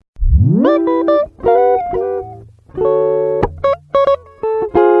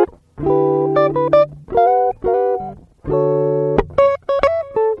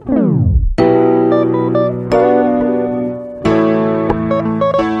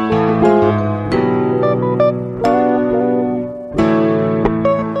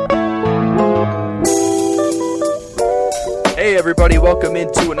Everybody, welcome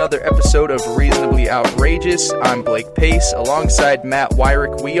into another episode of Reasonably Outrageous. I'm Blake Pace, alongside Matt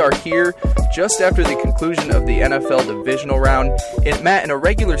Wyrick. We are here just after the conclusion of the NFL divisional round. Matt, in a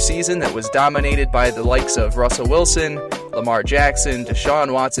regular season that was dominated by the likes of Russell Wilson, Lamar Jackson,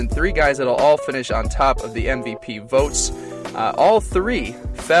 Deshaun Watson, three guys that'll all finish on top of the MVP votes. All three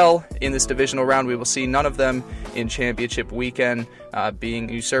fell in this divisional round. We will see none of them in championship weekend, being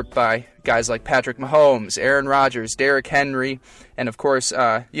usurped by guys like Patrick Mahomes, Aaron Rodgers, Derrick Henry, and of course,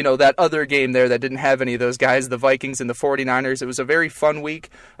 that other game there that didn't have any of those guys, the Vikings and the 49ers. It was a very fun week,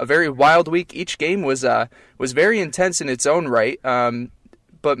 a very wild week. Each game was very intense in its own right.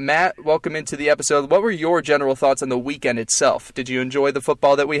 But Matt, welcome into the episode. What were your general thoughts on the weekend itself? Did you enjoy the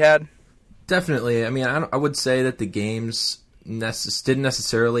football that we had? Definitely. I mean, I would say that the games didn't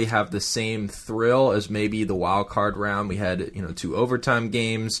necessarily have the same thrill as maybe the wild card round. We had, two overtime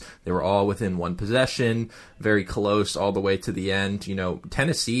games. They were all within one possession, very close all the way to the end.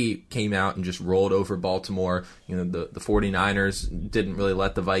 Tennessee came out and just rolled over Baltimore. The 49ers didn't really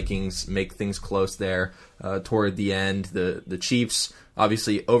let the Vikings make things close there toward the end. The Chiefs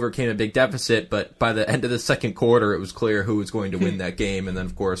obviously overcame a big deficit, but by the end of the second quarter, it was clear who was going to win that game. And then,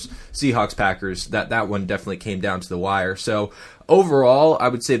 of course, Seahawks-Packers, that one definitely came down to the wire. So overall, I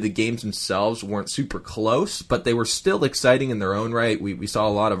would say the games themselves weren't super close, but they were still exciting in their own right. We saw a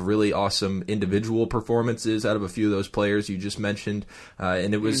lot of really awesome individual performances out of a few of those players you just mentioned.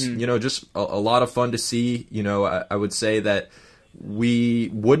 And it was, just a lot of fun to see. I would say that we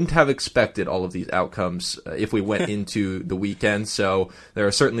wouldn't have expected all of these outcomes if we went into the weekend. So there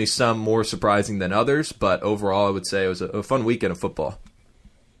are certainly some more surprising than others, but overall I would say it was a fun weekend of football.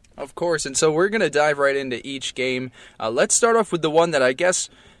 Of course, and so we're going to dive right into each game. Let's start off with the one that I guess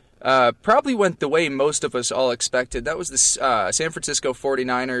probably went the way most of us all expected. That was the San Francisco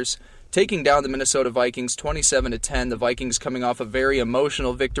 49ers taking down the Minnesota Vikings 27-10. The Vikings coming off a very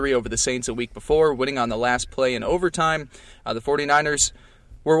emotional victory over the Saints a week before, winning on the last play in overtime. The 49ers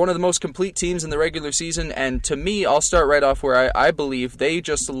were one of the most complete teams in the regular season, and to me, I'll start right off where I believe they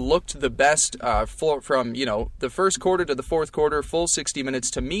just looked the best from the first quarter to the fourth quarter, full 60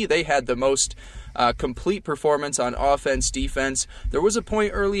 minutes. To me, they had the most complete performance on offense, defense. There was a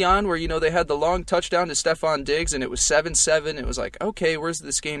point early on where, they had the long touchdown to Stephon Diggs, and it was 7-7. It was like, okay, where's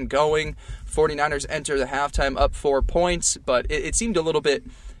this game going? 49ers enter the halftime up 4 points, but it seemed a little bit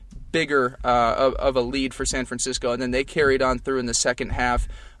bigger of a lead for San Francisco, and then they carried on through in the second half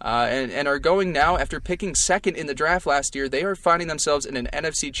and are going now, after picking second in the draft last year, they are finding themselves in an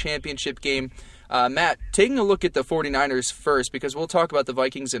NFC Championship game. Matt, taking a look at the 49ers first, because we'll talk about the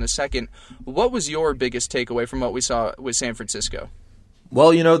Vikings in a second, what was your biggest takeaway from what we saw with San Francisco?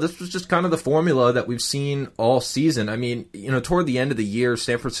 Well, this was just kind of the formula that we've seen all season. I mean, toward the end of the year,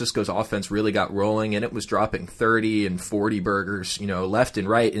 San Francisco's offense really got rolling, and it was dropping 30 and 40 burgers, left and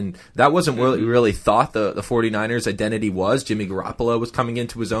right. And that wasn't what we really thought the 49ers' identity was. Jimmy Garoppolo was coming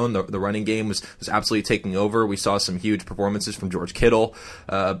into his own. The running game was absolutely taking over. We saw some huge performances from George Kittle.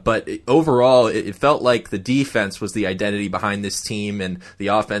 But overall, it felt like the defense was the identity behind this team, and the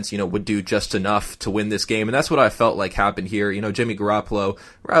offense, would do just enough to win this game. And that's what I felt like happened here. Jimmy Garoppolo,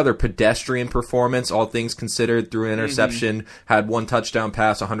 rather pedestrian performance, all things considered, threw an interception, had one touchdown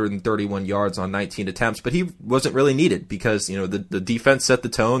pass, 131 yards on 19 attempts, but he wasn't really needed because, the defense set the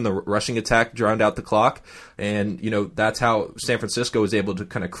tone, the rushing attack drowned out the clock, and, that's how San Francisco was able to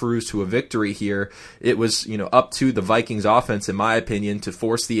kind of cruise to a victory here. It was, up to the Vikings offense, in my opinion, to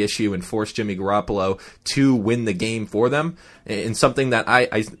force the issue and force Jimmy Garoppolo to win the game for them, and something that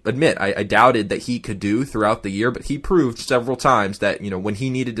I admit I doubted that he could do throughout the year, but he proved several times that, when he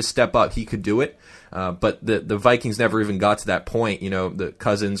needed to step up, he could do it. But the Vikings never even got to that point. The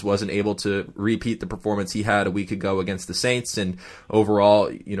Cousins wasn't able to repeat the performance he had a week ago against the Saints, and overall,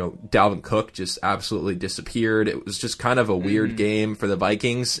 Dalvin Cook just absolutely disappeared. It was just kind of a weird game for the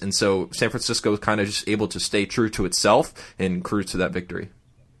Vikings, and so San Francisco was kind of just able to stay true to itself and cruise to that victory.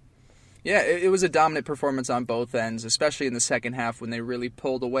 Yeah, it was a dominant performance on both ends, especially in the second half when they really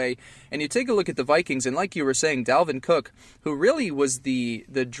pulled away. And you take a look at the Vikings, and like you were saying, Dalvin Cook, who really was the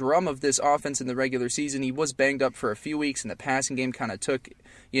drum of this offense in the regular season, he was banged up for a few weeks, and the passing game kind of took,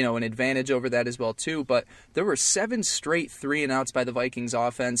 an advantage over that as well too. But there were 7 straight 3-and-outs by the Vikings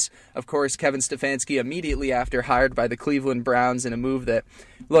offense. Of course, Kevin Stefanski immediately after hired by the Cleveland Browns in a move that,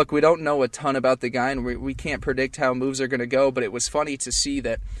 look, we don't know a ton about the guy, and we can't predict how moves are going to go, but it was funny to see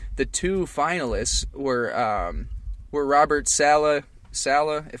that the 2 finalists were Robert Saleh,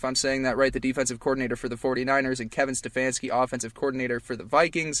 if I'm saying that right, the defensive coordinator for the 49ers, and Kevin Stefanski, offensive coordinator for the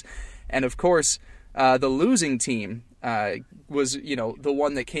Vikings. And of course, the losing team was, the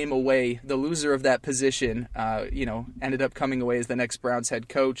one that came away, the loser of that position, ended up coming away as the next Browns head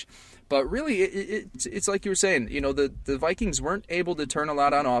coach. But really, it's like you were saying, the Vikings weren't able to turn a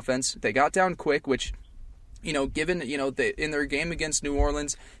lot on offense. They got down quick, which, given, in their game against New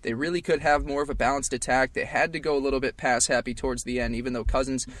Orleans, they really could have more of a balanced attack. They had to go a little bit pass happy towards the end, even though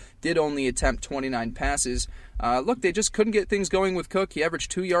Cousins did only attempt 29 passes. Look, they just couldn't get things going with Cook. He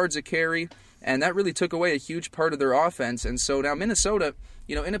averaged 2 yards a carry, and that really took away a huge part of their offense. And so now Minnesota,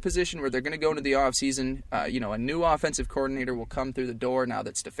 in a position where they're going to go into the offseason, a new offensive coordinator will come through the door now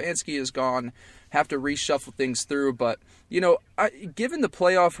that Stefanski is gone, have to reshuffle things through. But, given the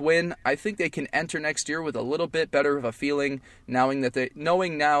playoff win, I think they can enter next year with a little bit better of a feeling, knowing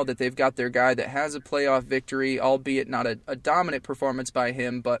now that they've got their guy that has a playoff victory, albeit not a dominant performance by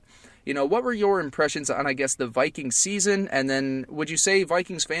him. But, what were your impressions on, I guess, the Vikings season? And then would you say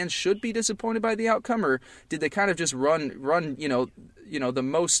Vikings fans should be disappointed by the outcome, or did they kind of just run the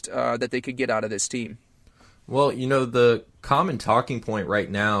most that they could get out of this team? Well, the common talking point right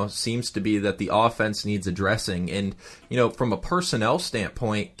now seems to be that the offense needs addressing. And, from a personnel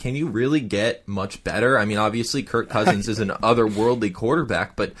standpoint, can you really get much better? I mean, obviously Kirk Cousins is an otherworldly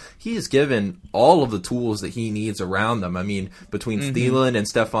quarterback, but he is given all of the tools that he needs around them. I mean, between Thielen and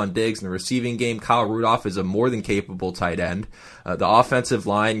Stephon Diggs in the receiving game, Kyle Rudolph is a more than capable tight end. The offensive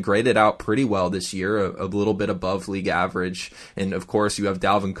line graded out pretty well this year, a little bit above league average. And, of course, you have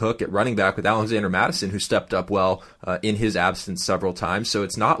Dalvin Cook at running back with Alexander Mattison, who stepped up well in his absence several times. So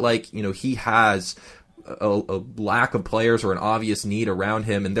it's not like, he has a lack of players or an obvious need around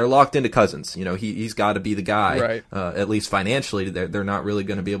him, and they're locked into Cousins. He's got to be the guy, right. At least financially. They're not really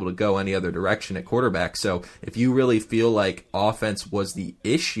going to be able to go any other direction at quarterback. So if you really feel like offense was the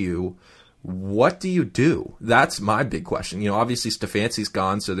issue, what do you do? That's my big question. Obviously Stefanski's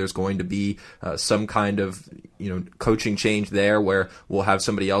gone, so there's going to be some kind of coaching change there where we'll have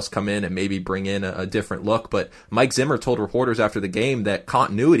somebody else come in and maybe bring in a different look. But Mike Zimmer told reporters after the game that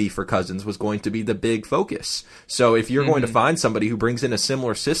continuity for Cousins was going to be the big focus. So if you're going to find somebody who brings in a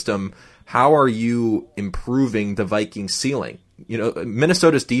similar system, how are you improving the Vikings ceiling?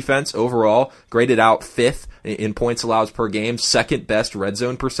 Minnesota's defense overall graded out 5th in points allowed per game, 2nd best red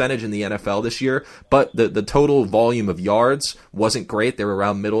zone percentage in the NFL this year, but the total volume of yards wasn't great. They were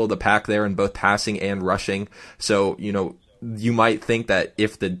around middle of the pack there in both passing and rushing. So, you might think that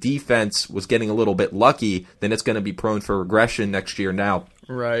if the defense was getting a little bit lucky, then it's going to be prone for regression next year. Now,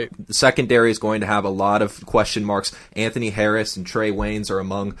 right. The secondary is going to have a lot of question marks. Anthony Harris and Trey Waynes are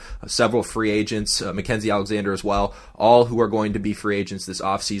among several free agents, Mackenzie Alexander as well, all who are going to be free agents this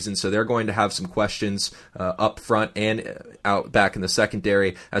offseason. So they're going to have some questions up front and out back in the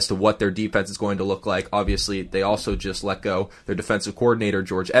secondary as to what their defense is going to look like. Obviously, they also just let go their defensive coordinator,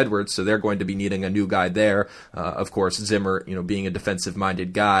 George Edwards, so they're going to be needing a new guy there. Of course, Zimmer, being a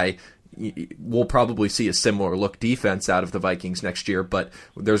defensive-minded guy, we'll probably see a similar look defense out of the Vikings next year, but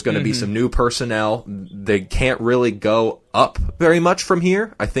there's going to be some new personnel. They can't really go up very much from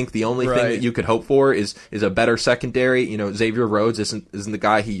here. I think the only thing that you could hope for is a better secondary. Xavier Rhodes isn't the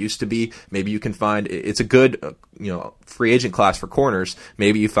guy he used to be. Maybe you can find, it's a good free agent class for corners.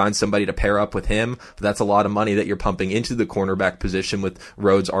 Maybe you find somebody to pair up with him, but that's a lot of money that you're pumping into the cornerback position with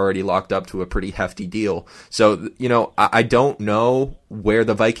Rhodes already locked up to a pretty hefty deal. So, I don't know where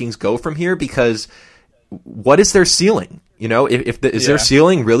the Vikings go from here, because what is their ceiling? Is their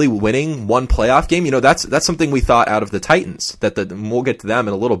ceiling really winning one playoff game? That's something we thought out of the Titans, and we'll get to them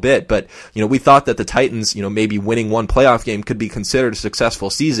in a little bit, but, we thought that the Titans, maybe winning one playoff game could be considered a successful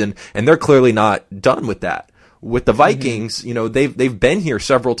season, and they're clearly not done with that. With the Vikings, they've been here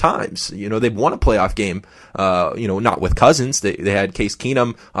several times. They've won a playoff game, not with Cousins. They had Case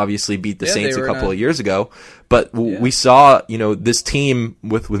Keenum obviously beat the Saints a couple of years ago. But we saw, this team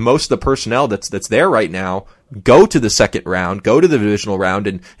with most of the personnel that's there right now go to the second round, go to the divisional round,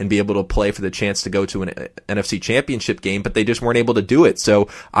 and be able to play for the chance to go to an NFC championship game, but they just weren't able to do it. So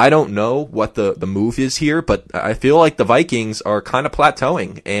I don't know what the move is here, but I feel like the Vikings are kind of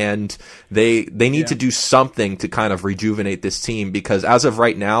plateauing, and they need to do something to kind of rejuvenate this team, because as of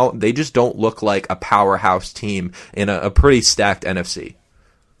right now, they just don't look like a powerhouse team in a pretty stacked NFC.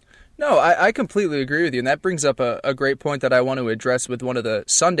 No, I completely agree with you, and that brings up a great point that I want to address with one of the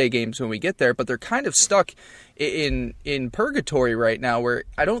Sunday games when we get there, but they're kind of stuck in purgatory right now, where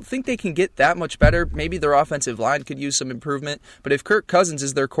I don't think they can get that much better. Maybe their offensive line could use some improvement, but if Kirk Cousins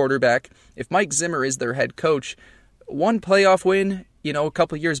is their quarterback, if Mike Zimmer is their head coach, one playoff win, a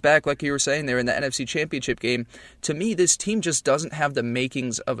couple of years back, like you were saying, they're in the NFC Championship game. To me, this team just doesn't have the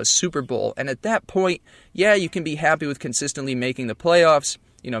makings of a Super Bowl, and at that point, yeah, you can be happy with consistently making the playoffs,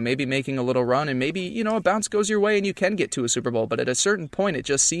 maybe making a little run, and maybe, a bounce goes your way and you can get to a Super Bowl. But at a certain point, it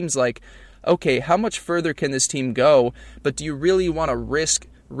just seems like, okay, how much further can this team go? But do you really want to risk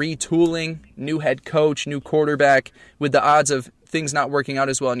retooling, new head coach, new quarterback, with the odds of things not working out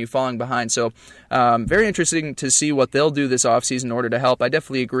as well and you falling behind? So very interesting to see what they'll do this offseason in order to help. I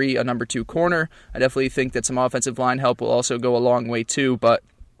definitely agree, a number 2 corner. I definitely think that some offensive line help will also go a long way too. But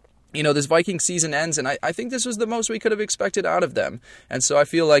this Viking season ends, and I think this was the most we could have expected out of them. And so I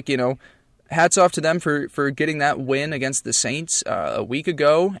feel like, hats off to them for getting that win against the Saints a week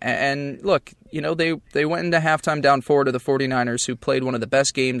ago. And look, they went into halftime down 4 to the 49ers, who played one of the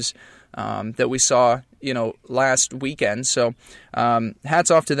best games that we saw, last weekend. So hats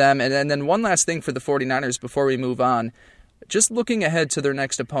off to them. And then one last thing for the 49ers before we move on. Just looking ahead to their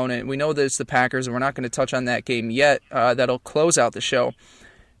next opponent, we know that it's the Packers, and we're not going to touch on that game yet. That'll close out the show.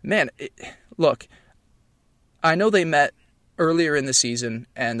 Man, look, I know they met earlier in the season,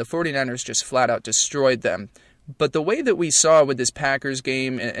 and the 49ers just flat out destroyed them. But the way that we saw with this Packers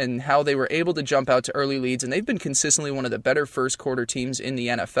game and how they were able to jump out to early leads, and they've been consistently one of the better first quarter teams in the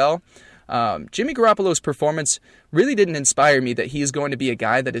NFL, Jimmy Garoppolo's performance really didn't inspire me that he is going to be a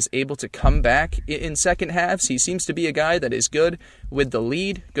guy that is able to come back in second halves. He seems to be a guy that is good with the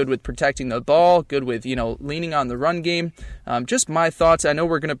lead, good with protecting the ball, good with, leaning on the run game. Just my thoughts. I know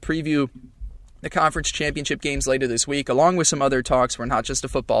we're going to preview the conference championship games later this week, along with some other talks. We're not just a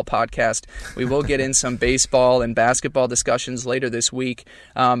football podcast. We will get in some baseball and basketball discussions later this week.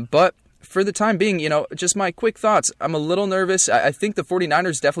 But for the time being, just my quick thoughts. I'm a little nervous. I think the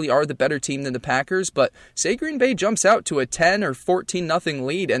 49ers definitely are the better team than the Packers, but say Green Bay jumps out to a 10 or 14-0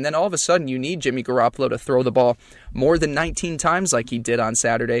 lead, and then all of a sudden you need Jimmy Garoppolo to throw the ball more than 19 times like he did on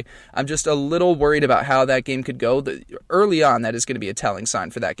Saturday. I'm just a little worried about how that game could go. Early on, that is going to be a telling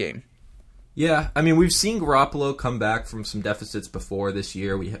sign for that game. Yeah, I mean, we've seen Garoppolo come back from some deficits before this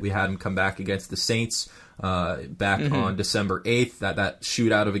year. We had him come back against the Saints back on December 8th, that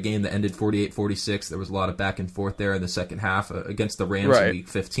shootout of a game that ended 48-46. There was a lot of back and forth there in the second half. Against the Rams in Week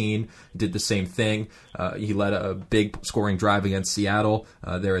 15, did the same thing. He led a big scoring drive against Seattle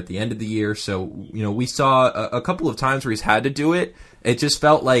there at the end of the year. So, we saw a couple of times where he's had to do it. It just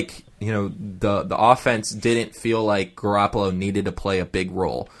felt like, the offense didn't feel like Garoppolo needed to play a big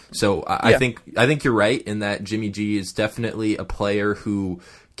role. So I think you're right in that Jimmy G is definitely a player who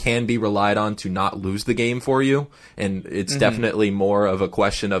can be relied on to not lose the game for you, and it's definitely more of a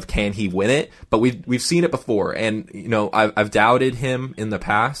question of can he win it. But we've seen it before, and I've doubted him in the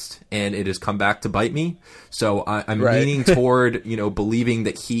past, and it has come back to bite me. So I'm leaning toward believing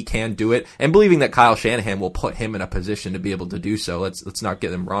that he can do it, and believing that Kyle Shanahan will put him in a position to be able to do so. Let's not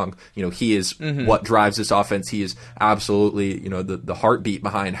get him wrong. He is what drives this offense. He is absolutely the heartbeat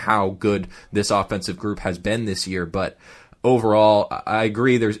behind how good this offensive group has been this year. But overall, I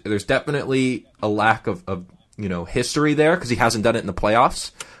agree. There's definitely a lack of history there because he hasn't done it in the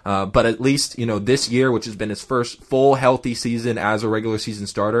playoffs. But at least this year, which has been his first full healthy season as a regular season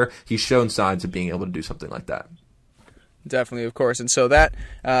starter, he's shown signs of being able to do something like that. Definitely, of course. And so that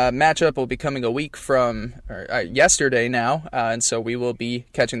matchup will be coming a week from yesterday now. And so we will be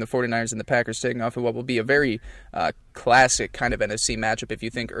catching the 49ers and the Packers taking off in what will be a very classic kind of NFC matchup if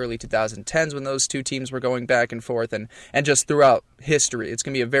you think early 2010s when those two teams were going back and forth and just throughout history. It's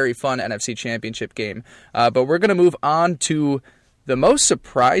going to be a very fun NFC championship game. But we're going to move on to the most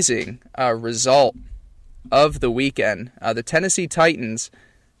surprising result of the weekend. The Tennessee Titans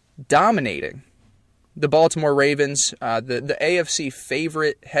dominating the Baltimore Ravens, the AFC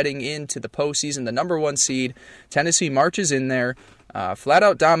favorite heading into the postseason, the number 1 seed. Tennessee marches in there, flat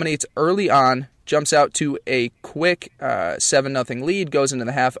out dominates early on, jumps out to a quick 7-0 lead, goes into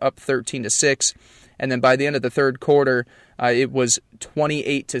the half up 13-6, and then by the end of the third quarter, it was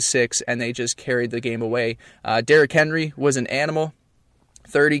 28-6, and they just carried the game away. Derrick Henry was an animal.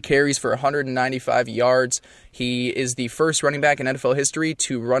 30 carries for 195 yards. He is the first running back in NFL history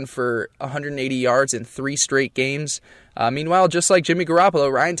to run for 180 yards in 3 straight games. Meanwhile, just like Jimmy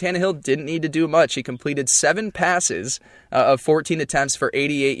Garoppolo, Ryan Tannehill didn't need to do much. He completed 7 passes of 14 attempts for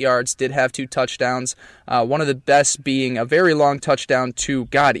 88 yards, did have 2 touchdowns. One of the best being a very long touchdown to,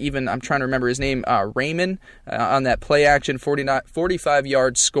 I'm trying to remember his name, Raymond, on that play action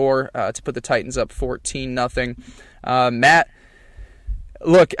 45-yard score to put the Titans up 14-0. Matt,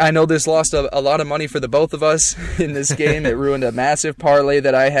 look, I know this lost a lot of money for the both of us in this game. It ruined a massive parlay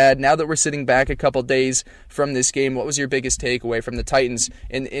that I had. Now that we're sitting back a couple days from this game, what was your biggest takeaway from the Titans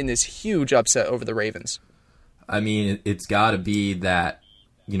in this huge upset over the Ravens? I mean, it's got to be that,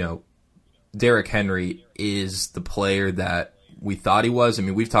 Derrick Henry is the player that we thought he was. I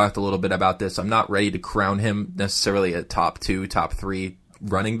mean, we've talked a little bit about this. I'm not ready to crown him necessarily a top 2, top 3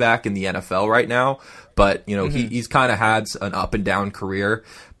 running back in the NFL right now, but he's kind of had an up and down career.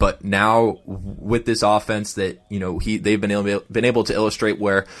 But now with this offense that they've been able to illustrate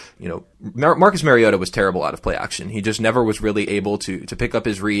where Marcus Mariota was terrible out of play action. He just never was really able to pick up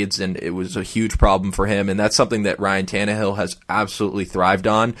his reads, and it was a huge problem for him. And that's something that Ryan Tannehill has absolutely thrived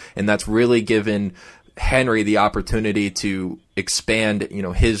on, and that's really given Henry the opportunity to expand,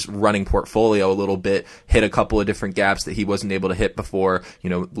 his running portfolio a little bit, hit a couple of different gaps that he wasn't able to hit before.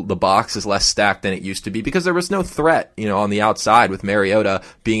 The box is less stacked than it used to be because there was no threat, on the outside with Mariota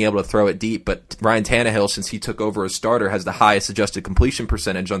being able to throw it deep. But Ryan Tannehill, since he took over as starter, has the highest adjusted completion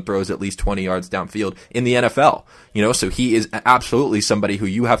percentage on throws at least 20 yards downfield in the NFL. So he is absolutely somebody who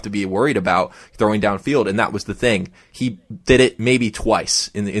you have to be worried about throwing downfield. And that was the thing. He did it maybe twice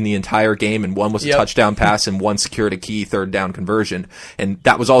in the entire game, and one was a touchdown pass and one secured a key third down conversion. And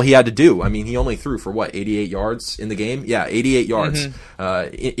that was all he had to do. I mean, he only threw for 88 yards in the game? Yeah, 88 yards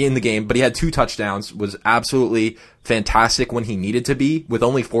in the game, but he had 2 touchdowns, was absolutely fantastic when he needed to be with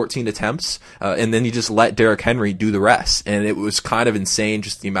only 14 attempts. And then he just let Derrick Henry do the rest. And it was kind of insane,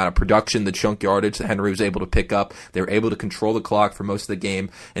 just the amount of production, the chunk yardage that Henry was able to pick up. They were able to control the clock for most of the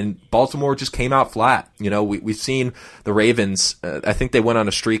game. And Baltimore just came out flat. We've seen the Ravens, I think they went on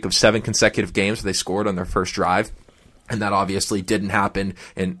a streak of 7 consecutive games where they scored on their first drive. And that obviously didn't happen,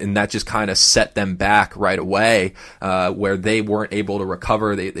 and that just kind of set them back right away, where they weren't able to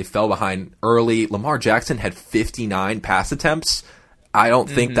recover. They fell behind early. Lamar Jackson had 59 pass attempts. I don't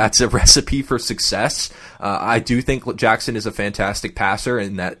think that's a recipe for success. I do think Jackson is a fantastic passer,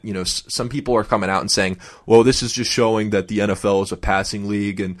 and that, some people are coming out and saying, well, this is just showing that the NFL is a passing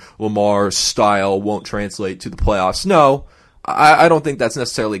league and Lamar's style won't translate to the playoffs. No. I don't think that's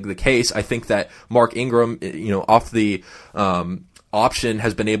necessarily the case. I think that Mark Ingram, off the option,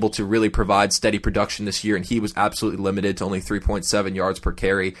 has been able to really provide steady production this year, and he was absolutely limited to only 3.7 yards per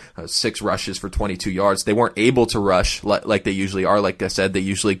carry, 6 rushes for 22 yards. They weren't able to rush like they usually are. Like I said, they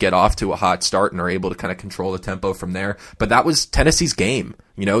usually get off to a hot start and are able to kind of control the tempo from there. But that was Tennessee's game.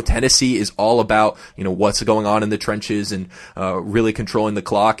 Tennessee is all about, what's going on in the trenches and really controlling the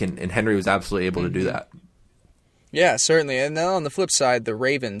clock, and Henry was absolutely able to do that. Yeah, certainly. And then on the flip side, the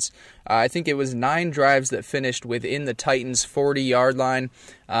Ravens, I think it was 9 drives that finished within the Titans' 40-yard line.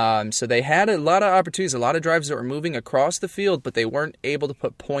 So they had a lot of opportunities, a lot of drives that were moving across the field, but they weren't able to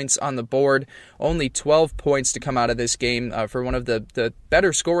put points on the board. Only 12 points to come out of this game for one of the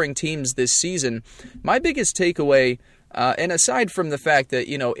better scoring teams this season. My biggest takeaway, and aside from the fact that,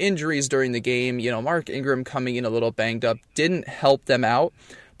 injuries during the game, Mark Ingram coming in a little banged up didn't help them out.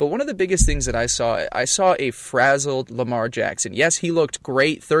 But one of the biggest things that I saw a frazzled Lamar Jackson. Yes, he looked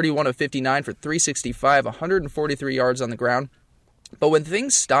great, 31 of 59 for 365, 143 yards on the ground. But when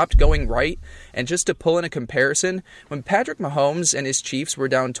things stopped going right, and just to pull in a comparison, when Patrick Mahomes and his Chiefs were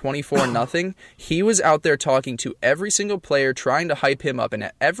down 24-0, he was out there talking to every single player, trying to hype him up.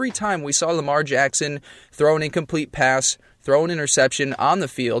 And every time we saw Lamar Jackson throw an incomplete pass, throw an interception on the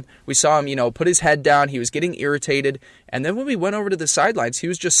field, we saw him, put his head down. He was getting irritated. And then when we went over to the sidelines, he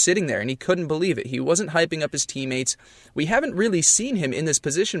was just sitting there, and he couldn't believe it. He wasn't hyping up his teammates. We haven't really seen him in this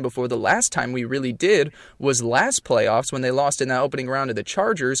position before. The last time we really did was last playoffs when they lost in that opening round to the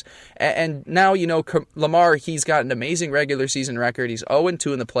Chargers. And now, Lamar, he's got an amazing regular season record. He's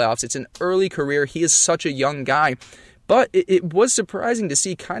 0-2 in the playoffs. It's an early career. He is such a young guy. But it was surprising to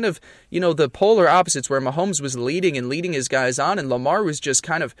see kind of, the polar opposites where Mahomes was leading his guys on, and Lamar was just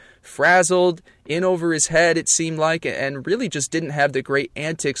kind of frazzled, in over his head, it seemed like, and really just didn't have the great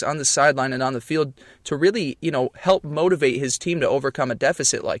antics on the sideline and on the field to really, help motivate his team to overcome a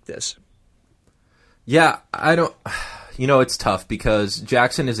deficit like this. Yeah, I don't, it's tough because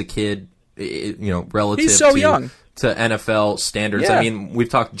Jackson is a kid, relative He's so to, young. to NFL standards. Yeah. I mean, we've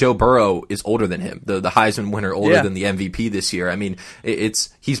talked, Joe Burrow is older than him, the Heisman winner, older than the MVP this year. I mean,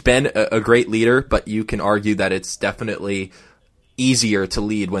 he's been a great leader, but you can argue that it's definitely easier to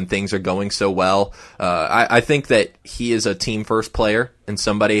lead when things are going so well. I think that he is a team first player and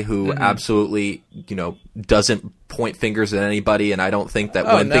somebody who absolutely, doesn't point fingers at anybody. And I don't think that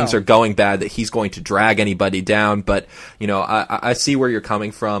when things are going bad that he's going to drag anybody down. But, I see where you're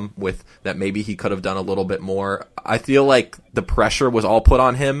coming from with that. Maybe he could have done a little bit more. I feel like the pressure was all put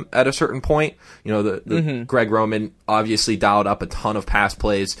on him at a certain point. Greg Roman obviously dialed up a ton of pass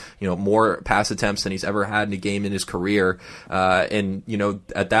plays, more pass attempts than he's ever had in a game in his career. And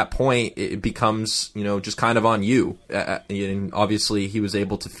at that point, it becomes, just kind of on you. And obviously, he was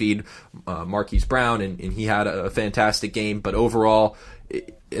able to feed Marquise Brown, and he had a fantastic game. But overall,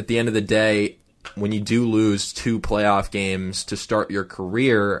 at the end of the day, when you do lose 2 playoff games to start your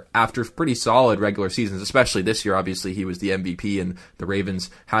career after pretty solid regular seasons, especially this year, obviously he was the MVP and the Ravens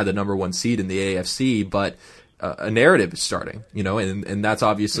had the number 1 seed in the AFC, but a narrative is starting, and that's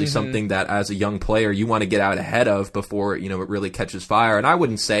obviously something that as a young player you want to get out ahead of before, it really catches fire. And I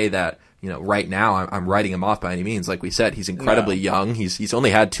wouldn't say that, right now I'm writing him off by any means. Like we said, he's incredibly young. He's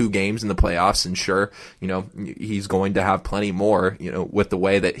only had 2 games in the playoffs, and sure, he's going to have plenty more, with the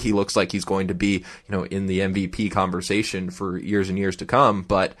way that he looks like he's going to be, in the MVP conversation for years and years to come.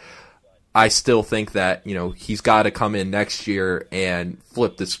 But I still think that, he's got to come in next year and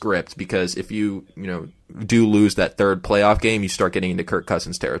flip the script, because if you do lose that 3rd playoff game, you start getting into Kirk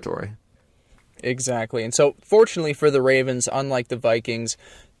Cousins territory. Exactly. And so fortunately for the Ravens, unlike the Vikings,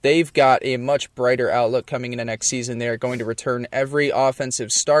 they've got a much brighter outlook coming into next season. They're going to return every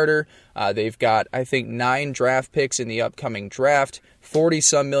offensive starter. They've got, I think, 9 draft picks in the upcoming draft,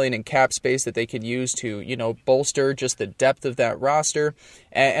 40-some million in cap space that they could use to, bolster just the depth of that roster.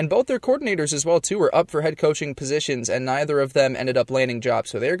 And both their coordinators as well, too, were up for head coaching positions, and neither of them ended up landing jobs.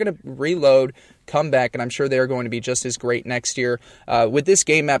 So they're going to reload, come back, and I'm sure they're going to be just as great next year. With this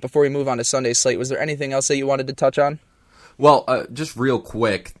game, Matt, before we move on to Sunday's slate, was there anything else that you wanted to touch on? Well, just real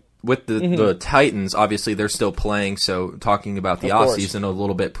quick, with the Titans, obviously they're still playing, so talking about the offseason a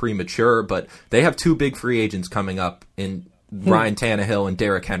little bit premature, but they have 2 big free agents coming up in Ryan Tannehill and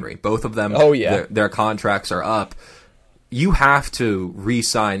Derrick Henry. Both of them, their contracts are up. You have to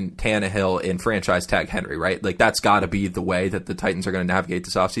re-sign Tannehill and franchise tag Henry, right? Like, that's got to be the way that the Titans are going to navigate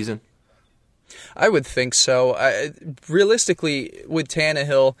this offseason. I would think so. Realistically, with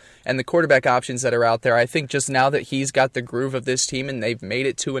Tannehill and the quarterback options that are out there, I think just now that he's got the groove of this team and they've made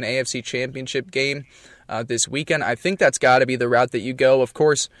it to an AFC Championship game this weekend, I think that's got to be the route that you go. Of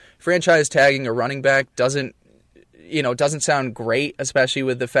course, franchise tagging a running back doesn't sound great, especially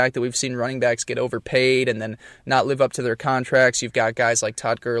with the fact that we've seen running backs get overpaid and then not live up to their contracts. You've got guys like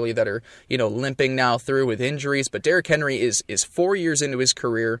Todd Gurley that are, limping now through with injuries, but Derrick Henry is 4 years into his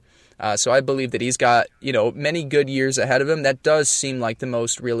career. So I believe that he's got, many good years ahead of him. That does seem like the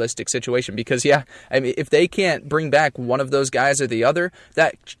most realistic situation because, if they can't bring back one of those guys or the other,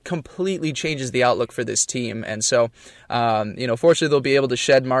 that completely changes the outlook for this team. And so, fortunately, they'll be able to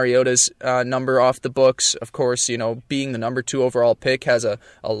shed Mariota's number off the books. Of course, being the number 2 overall pick has a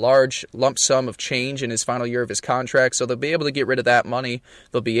large lump sum of change in his final year of his contract. So they'll be able to get rid of that money.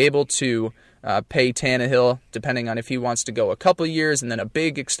 They'll be able to pay Tannehill, depending on if he wants to go a couple years and then a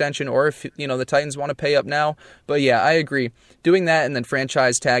big extension, or if the Titans want to pay up now. But yeah, I agree. Doing that and then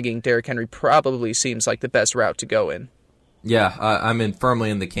franchise tagging Derrick Henry probably seems like the best route to go in. Yeah, I'm firmly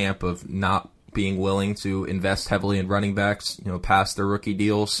in the camp of not being willing to invest heavily in running backs, past their rookie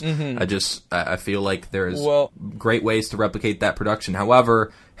deals. I feel like there's great ways to replicate that production.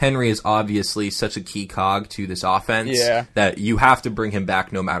 However, Henry is obviously such a key cog to this offense that you have to bring him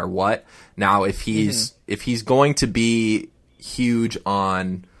back no matter what. Now, if he's going to be huge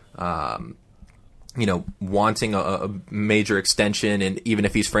on, wanting a major extension, and even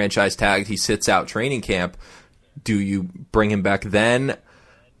if he's franchise tagged, he sits out training camp, do you bring him back then?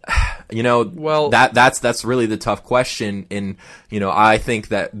 That's really the tough question. And, I think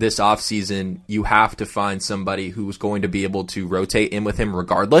that this offseason, you have to find somebody who's going to be able to rotate in with him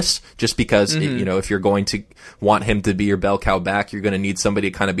regardless, just because, if you're going to want him to be your bell cow back, you're going to need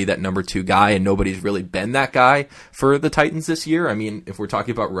somebody to kind of be that number 2 guy. And nobody's really been that guy for the Titans this year. I mean, if we're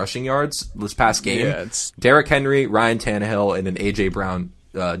talking about rushing yards this past game, Derrick Henry, Ryan Tannehill, and an A.J. Brown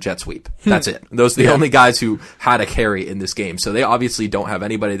jet sweep. That's it. Those are the only guys who had a carry in this game. So they obviously don't have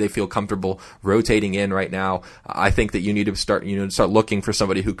anybody they feel comfortable rotating in right now. I think that you need to start looking for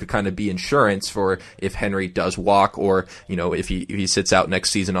somebody who could kind of be insurance for if Henry does walk, or, if he sits out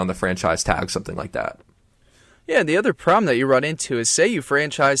next season on the franchise tag, something like that. Yeah, and the other problem that you run into is, say you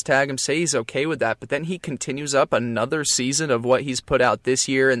franchise tag him, say he's okay with that, but then he continues up another season of what he's put out this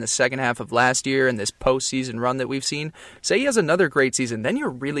year and the second half of last year and this postseason run that we've seen. Say he has another great season, then you're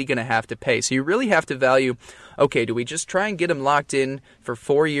really going to have to pay. So you really have to value, okay, do we just try and get him locked in for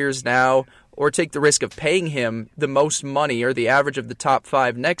 4 years now, or take the risk of paying him the most money or the average of the top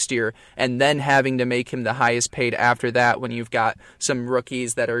 5 next year and then having to make him the highest paid after that when you've got some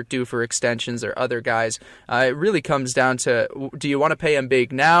rookies that are due for extensions or other guys? It really comes down to, do you want to pay him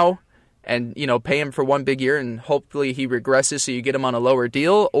big now and, pay him for 1 big year and hopefully he regresses so you get him on a lower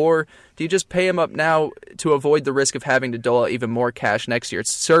deal? Or do you just pay him up now to avoid the risk of having to dole out even more cash next year?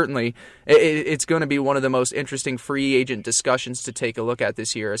 It's certainly, it's going to be one of the most interesting free agent discussions to take a look at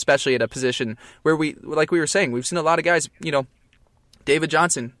this year, especially at a position where like we were saying, we've seen a lot of guys, David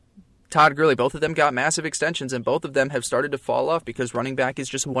Johnson, Todd Gurley, both of them got massive extensions and both of them have started to fall off because running back is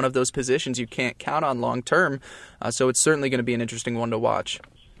just one of those positions you can't count on long term. So it's certainly going to be an interesting one to watch.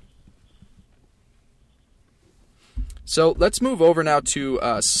 So let's move over now to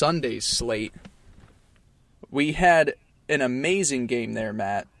Sunday's slate. We had an amazing game there,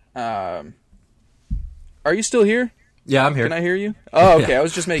 Matt. Are you still here? Yeah, I'm here. Can I hear you? Oh, okay. Yeah. I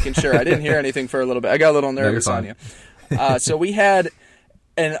was just making sure. I didn't hear anything for a little bit. I got a little nervous on you. So we had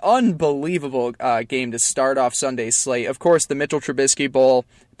an unbelievable game to start off Sunday's slate. Of course, the Mitchell Trubisky Bowl,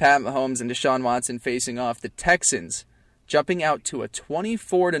 Pat Mahomes and Deshaun Watson facing off. The Texans jumping out to a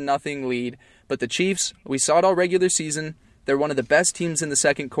 24-0 lead. But the Chiefs, we saw it all regular season. They're one of the best teams in the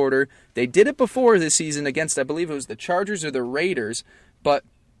second quarter. They did it before this season against, I believe it was the Chargers or the Raiders. But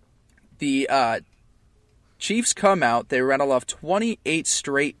the Chiefs come out. They rattle off 28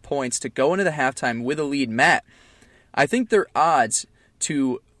 straight points to go into the halftime with a lead. Matt, I think their odds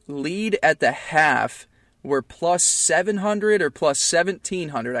to lead at the half were plus 700 or plus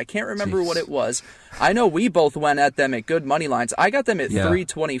 1,700. I can't remember what it was. I know we both went at them at good money lines. I got them at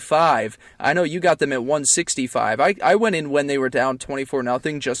 325. I know you got them at 165. I went in when they were down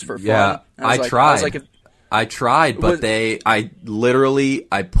 24-0 just for fun. Yeah, I tried. I tried, but I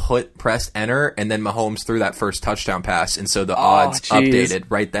pressed enter, and then Mahomes threw that first touchdown pass, and so the odds updated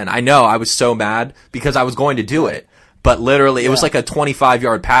right then. I know, I was so mad because I was going to do it. But literally, it was like a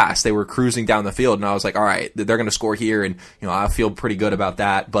 25-yard pass. They were cruising down the field, and I was like, all right, they're going to score here, and I feel pretty good about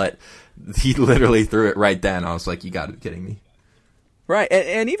that. But he literally threw it right then. I was like, you got to be kidding me. Right,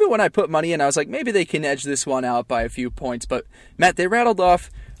 and even when I put money in, I was like, maybe they can edge this one out by a few points. But, Matt, they rattled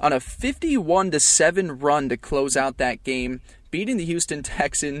off on a 51-7 run to close out that game, beating the Houston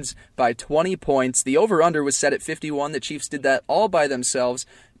Texans by 20 points. The over-under was set at 51. The Chiefs did that all by themselves.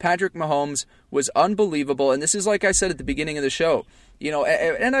 Patrick Mahomes was unbelievable, and this is like I said at the beginning of the show.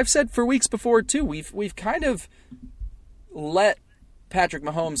 And I've said for weeks before too, we've kind of let Patrick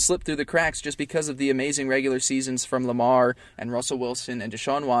Mahomes slip through the cracks just because of the amazing regular seasons from Lamar and Russell Wilson and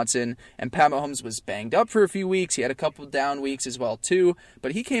Deshaun Watson. And Pat Mahomes was banged up for a few weeks. He had a couple down weeks as well too.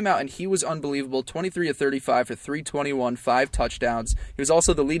 But he came out and he was unbelievable. 23 of 35 for 321, 5 touchdowns. He was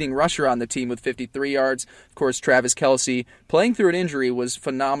also the leading rusher on the team with 53 yards. Of course, Travis Kelce, playing through an injury, was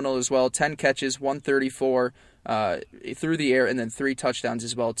phenomenal as well. 10 catches, 134 through the air, and then 3 touchdowns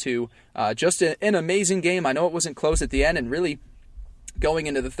as well too. Just an amazing game. I know it wasn't close at the end, and really going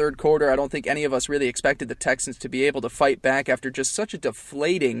into the third quarter, I don't think any of us really expected the Texans to be able to fight back after just such a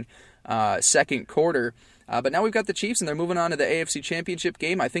deflating second quarter. But now we've got the Chiefs, and they're moving on to the AFC Championship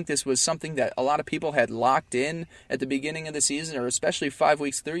game. I think this was something that a lot of people had locked in at the beginning of the season, or especially 5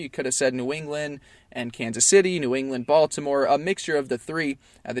 weeks through. You could have said New England and Kansas City, New England, Baltimore, a mixture of the three.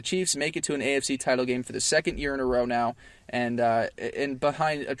 The Chiefs make it to an AFC title game for the second year in a row now, and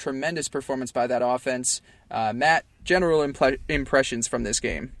behind a tremendous performance by that offense. Matt, general impressions from this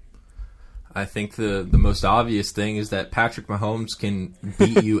game? I think the most obvious thing is that Patrick Mahomes can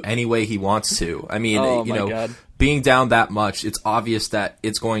beat you any way he wants to. I mean, God. Being down that much, it's obvious that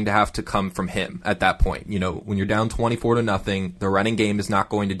it's going to have to come from him at that point. When you're down 24-0, the running game is not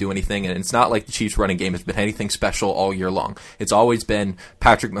going to do anything, and it's not like the Chiefs' running game has been anything special all year long. It's always been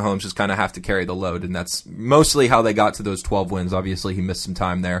Patrick Mahomes just kind of have to carry the load, and that's mostly how they got to those 12 wins. Obviously, he missed some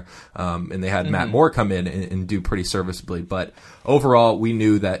time there, and they had Matt Moore come in and do pretty serviceably. But overall, we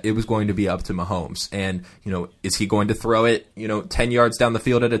knew that it was going to be up to Mahomes. And, is he going to throw it, 10 yards down the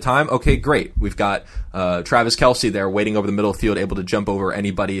field at a time? Okay, great. We've got Travis Kelce there waiting over the middle of the field, able to jump over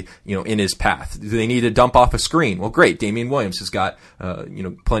anybody, in his path. Do they need to dump off a screen? Well, great. Damian Williams has got,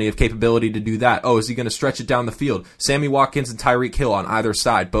 plenty of capability to do that. Oh, is he going to stretch it down the field? Sammy Watkins and Tyreek Hill on either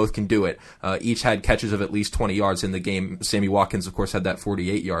side, both can do it. Each had catches of at least 20 yards in the game. Sammy Watkins, of course, had that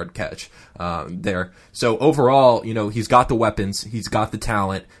 48-yard catch there. So overall, he's got the weapons. He's got the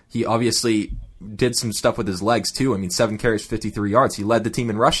talent. He obviously did some stuff with his legs too. I mean, 7 carries, 53 yards. He led the team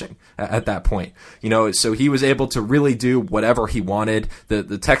in rushing at that point. So he was able to really do whatever he wanted.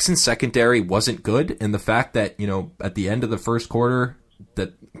 The Texans secondary wasn't good, and the fact that, at the end of the first quarter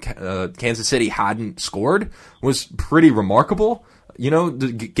that Kansas City hadn't scored was pretty remarkable.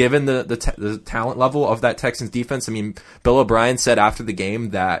 Given the talent level of that Texans defense. I mean, Bill O'Brien said after the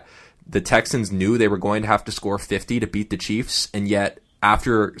game that the Texans knew they were going to have to score 50 to beat the Chiefs, and yet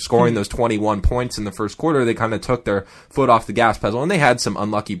after scoring those 21 points in the first quarter, they kind of took their foot off the gas pedal, and they had some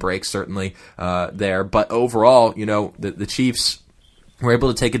unlucky breaks certainly there. But overall, the Chiefs were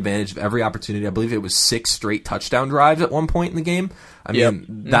able to take advantage of every opportunity. I believe it was 6 straight touchdown drives at one point in the game. I mean,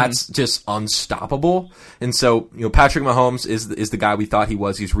 that's just unstoppable. And so, Patrick Mahomes is the guy we thought he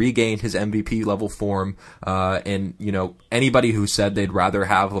was. He's regained his MVP level form. And anybody who said they'd rather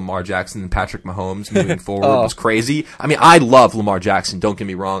have Lamar Jackson than Patrick Mahomes moving forward was crazy. I mean, I love Lamar Jackson. Don't get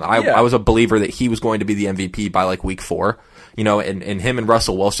me wrong. I was a believer that he was going to be the MVP by week 4. And him and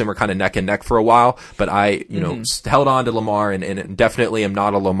Russell Wilson were kind of neck and neck for a while, but I, held on to Lamar and definitely am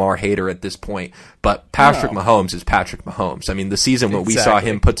not a Lamar hater at this point. But Patrick Mahomes is Patrick Mahomes. I mean, the season when we saw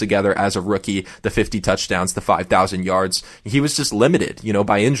him put together as a rookie, the 50 touchdowns, the 5,000 yards, he was just limited,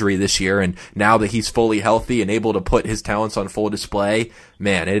 by injury this year. And now that he's fully healthy and able to put his talents on full display,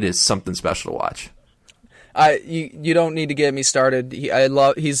 man, it is something special to watch. You don't need to get me started.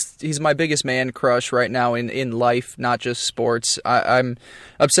 He's my biggest man crush right now in life, not just sports. I'm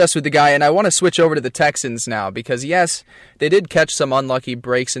obsessed with the guy, and I want to switch over to the Texans now because yes, they did catch some unlucky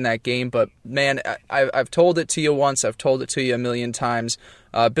breaks in that game, but man, I've told it to you once, I've told it to you a million times.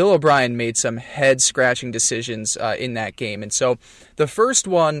 Bill O'Brien made some head-scratching decisions in that game, and so the first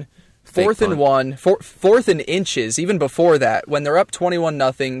one. Fourth and inches, even before that, when they're up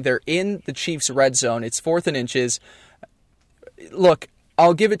 21-0, they're in the Chiefs' red zone. It's 4th and inches. Look,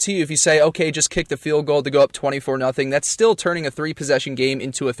 I'll give it to you if you say, okay, just kick the field goal to go up 24-0. That's still turning a 3-possession game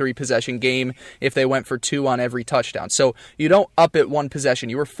into a 3-possession game if they went for 2 on every touchdown. So you don't up it 1 possession.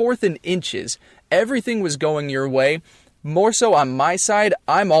 You were 4th and inches. Everything was going your way. More so on my side,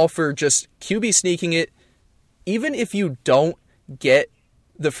 I'm all for just QB sneaking it. Even if you don't get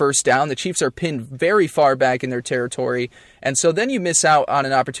the first down, the Chiefs are pinned very far back in their territory, and so then you miss out on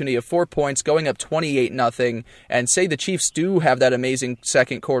an opportunity of 4 points going up 28-0, and say the Chiefs do have that amazing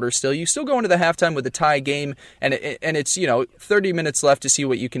second quarter still, you still go into the halftime with a tie game, and it's 30 minutes left to see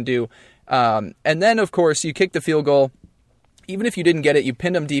what you can do, and then of course you kick the field goal. Even if you didn't get it, you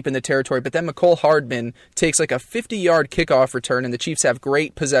pinned them deep in the territory, but then Mecole Hardman takes a 50-yard kickoff return, and the Chiefs have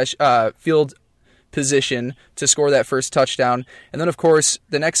great field position to score that first touchdown. And then of course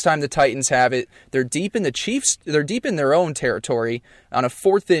the next time the Titans have it, they're deep in their own territory on a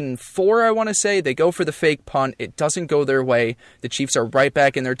 4th and 4, I want to say. They go for the fake punt. It doesn't go their way. The Chiefs are right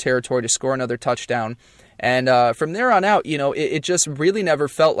back in their territory to score another touchdown. And from there on out, it just really never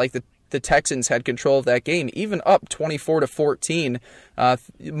felt like the Texans had control of that game. Even up 24-14,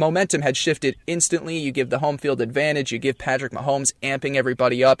 momentum had shifted instantly. You give the home field advantage. You give Patrick Mahomes amping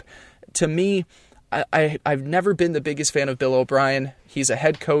everybody up. To me, I've never been the biggest fan of Bill O'Brien. He's a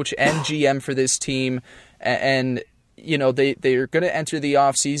head coach and GM for this team, and they're going to enter the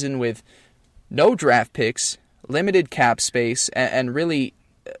offseason with no draft picks, limited cap space, and really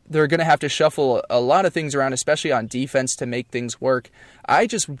they're going to have to shuffle a lot of things around, especially on defense, to make things work. I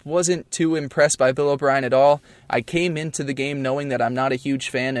just wasn't too impressed by Bill O'Brien at all. I came into the game knowing that I'm not a huge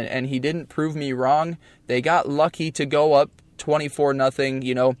fan, and he didn't prove me wrong. They got lucky to go up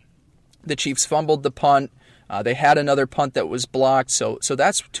 24-0, The Chiefs fumbled the punt. They had another punt that was blocked. So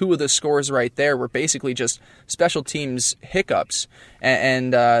that's 2 of the scores right there were basically just special teams hiccups.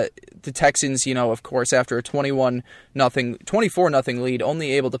 And the Texans, of course, after a 24-0 lead,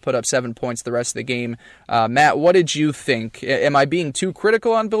 only able to put up 7 points the rest of the game. Matt, what did you think? Am I being too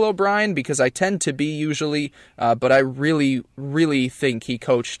critical on Bill O'Brien? Because I tend to be usually, but I really, really think he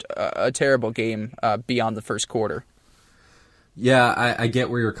coached a terrible game beyond the first quarter. Yeah, I get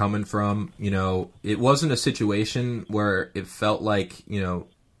where you're coming from. It wasn't a situation where it felt like,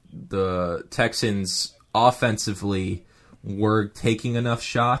 the Texans offensively were taking enough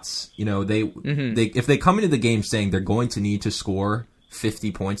shots. They if they come into the game saying they're going to need to score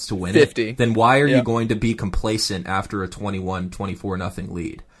 50 points to win 50. It, then why are you going to be complacent after a 24-0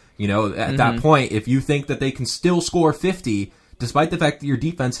 lead? At that point, if you think that they can still score 50, despite the fact that your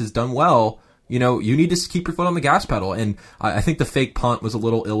defense has done well, you need to keep your foot on the gas pedal. And I think the fake punt was a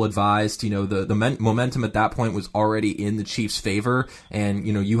little ill-advised. The momentum at that point was already in the Chiefs' favor, and,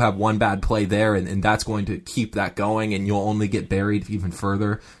 you have one bad play there, and that's going to keep that going, and you'll only get buried even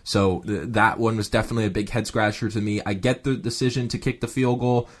further. So that one was definitely a big head-scratcher to me. I get the decision to kick the field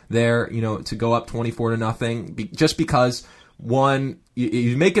goal there, to go up 24-0, just because, one,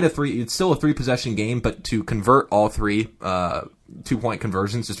 you make it it's still a 3-possession game, but to convert all 3 2-point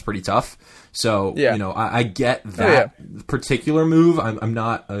conversions is pretty tough. So, I get that particular move. I'm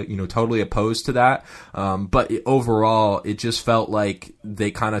not, totally opposed to that. But overall, it just felt like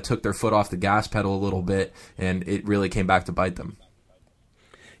they kind of took their foot off the gas pedal a little bit, and it really came back to bite them.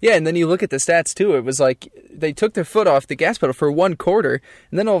 Yeah, and then you look at the stats, too. It was like they took their foot off the gas pedal for one quarter,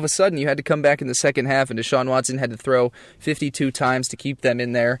 and then all of a sudden you had to come back in the second half, and Deshaun Watson had to throw 52 times to keep them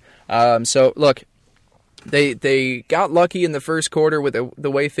in there. So, look, they got lucky in the first quarter with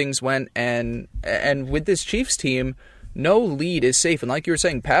the way things went, and with this Chiefs team, no lead is safe. And like you were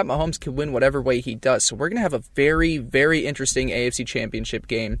saying, Pat Mahomes can win whatever way he does. So we're going to have a very, very interesting AFC Championship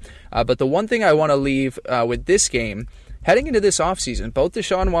game. But the one thing I want to leave with this game, heading into this offseason, both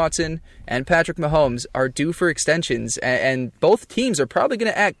Deshaun Watson and Patrick Mahomes are due for extensions, and both teams are probably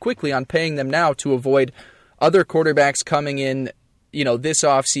going to act quickly on paying them now to avoid other quarterbacks coming in, this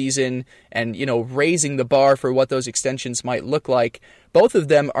offseason and, raising the bar for what those extensions might look like. Both of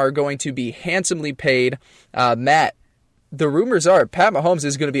them are going to be handsomely paid. Matt, the rumors are Pat Mahomes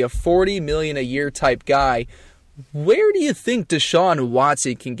is going to be a $40 million a year type guy. Where do you think Deshaun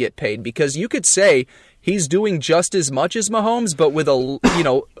Watson can get paid? Because you could say he's doing just as much as Mahomes, but with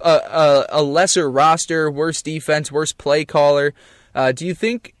a lesser roster, worse defense, worse play caller. Do you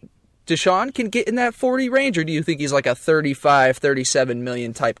think Deshaun can get in that 40 range, or do you think he's like a 35, 37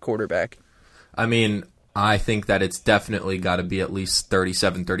 million type quarterback? I mean, I think that it's definitely got to be at least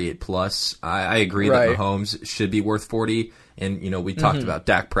 37, 38 plus. I agree that Mahomes should be worth 40. And, we talked about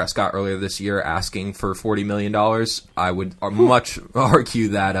Dak Prescott earlier this year asking for $40 million. I would much argue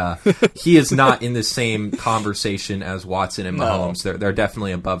that he is not in the same conversation as Watson and Mahomes. No. They're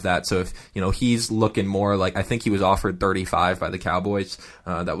definitely above that. So if, he's looking more like, I think he was offered 35 by the Cowboys.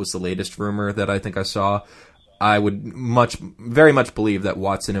 That was the latest rumor that I think I saw. I would very much believe that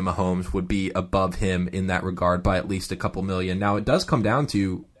Watson and Mahomes would be above him in that regard by at least a couple million. Now, it does come down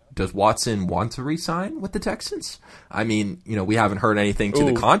to, does Watson want to re-sign with the Texans? I mean, we haven't heard anything to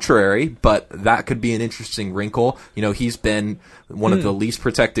the contrary, but that could be an interesting wrinkle. He's been one of the least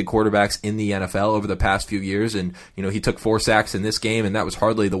protected quarterbacks in the NFL over the past few years, and, he took 4 sacks in this game, and that was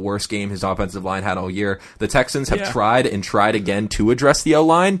hardly the worst game his offensive line had all year. The Texans have tried and tried again to address the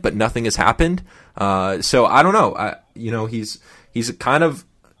O-line, but nothing has happened. So I don't know.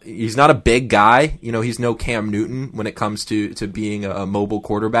 He's not a big guy. He's no Cam Newton when it comes to being a mobile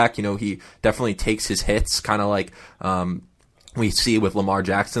quarterback. He definitely takes his hits, kind of like we see with Lamar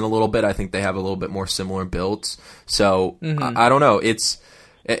Jackson a little bit. I think they have a little bit more similar builds. So I don't know. It's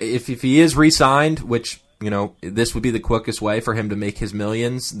if he is re-signed, which this would be the quickest way for him to make his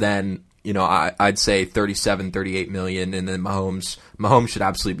millions, then I'd say 37, 38 million, and then Mahomes should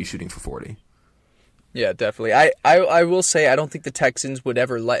absolutely be shooting for 40. Yeah, definitely. I will say I don't think the Texans would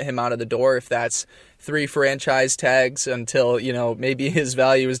ever let him out of the door if that's 3 franchise tags until, maybe his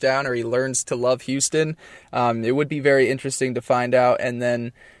value is down or he learns to love Houston. It would be very interesting to find out. And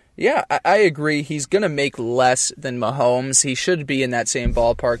then, yeah, I agree. He's going to make less than Mahomes. He should be in that same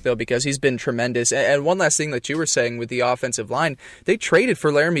ballpark, though, because he's been tremendous. And one last thing that you were saying with the offensive line, they traded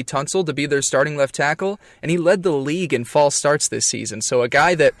for Laramie Tunsil to be their starting left tackle, and he led the league in false starts this season. So a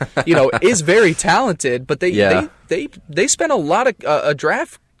guy that, is very talented, but they spent a lot of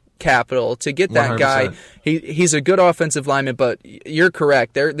draft capital to get that 100%. Guy. He's a good offensive lineman, but you're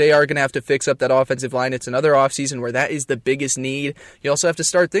correct. They are going to have to fix up that offensive line. It's another offseason where that is the biggest need. You also have to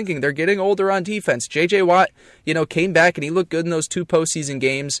start thinking they're getting older on defense. J.J. Watt, came back and he looked good in those 2 postseason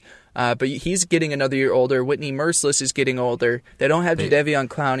games, but he's getting another year older. Whitney Merciless is getting older. They don't have Jadeveon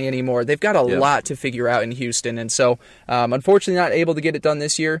Clowney anymore. They've got a lot to figure out in Houston, and so unfortunately not able to get it done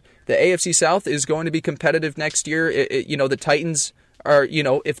this year. The AFC South is going to be competitive next year. The Titans are,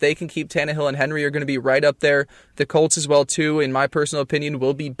 if they can keep Tannehill and Henry, are going to be right up there. The Colts as well, too, in my personal opinion,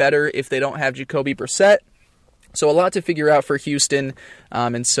 will be better if they don't have Jacoby Brissett. So a lot to figure out for Houston.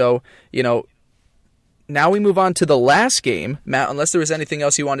 And so, now we move on to the last game. Matt, unless there was anything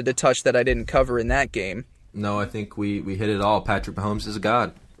else you wanted to touch that I didn't cover in that game. No, I think we hit it all. Patrick Mahomes is a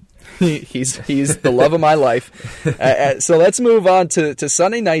god. He's the love of my life. So let's move on to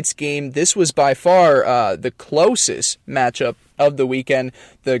Sunday night's game. This was by far the closest matchup of the weekend.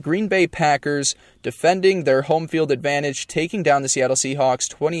 The Green Bay Packers defending their home field advantage, taking down the Seattle Seahawks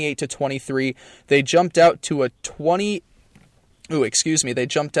 28-23. They jumped out to a 21-3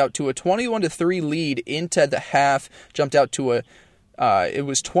 lead into the half. Jumped out to it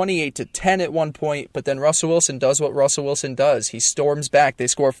was 28-10 at one point, but then Russell Wilson does what Russell Wilson does. He storms back. They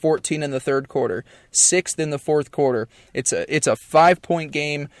score 14 in the third quarter, 6th in the fourth quarter. It's a 5-point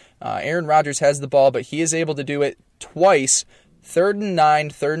game. Aaron Rodgers has the ball, but he is able to do it twice. 3rd and 9,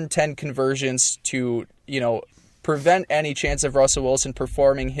 3rd and 10 conversions to, prevent any chance of Russell Wilson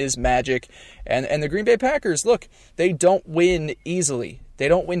performing his magic. And the Green Bay Packers, look, they don't win easily. They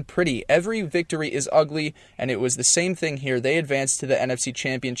don't win pretty. Every victory is ugly, and it was the same thing here. They advanced to the NFC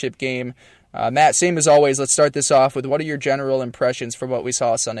Championship game. Matt, same as always, let's start this off with what are your general impressions from what we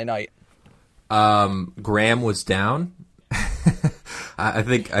saw Sunday night? Graham was down. I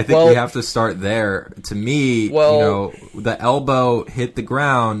think we have to start there. To me, the elbow hit the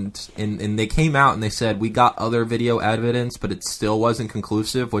ground, and they came out and they said, we got other video evidence, but it still wasn't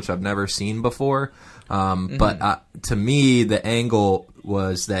conclusive, which I've never seen before. But to me, the angle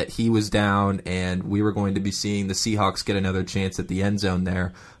was that he was down, and we were going to be seeing the Seahawks get another chance at the end zone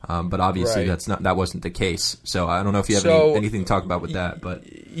there. But obviously, that wasn't the case. So I don't know if you have anything to talk about with that. But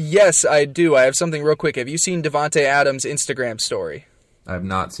yes, I do. I have something real quick. Have you seen Davante Adams' Instagram story? I have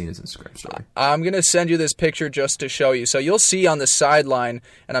not seen his Instagram story. I'm going to send you this picture just to show you. So you'll see on the sideline,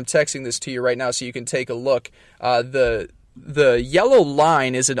 and I'm texting this to you right now so you can take a look. The yellow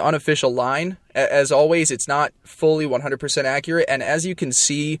line is an unofficial line. As always, it's not fully 100% accurate. And as you can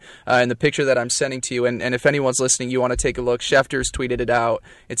see in the picture that I'm sending to you, and if anyone's listening, you want to take a look, Schefter's tweeted it out.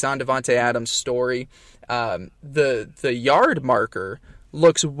 It's on Davante Adams' story. The yard marker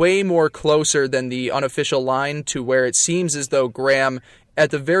looks way more closer than the unofficial line to where it seems as though Graham,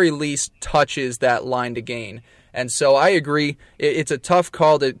 at the very least, touches that line to gain. And so I agree, it's a tough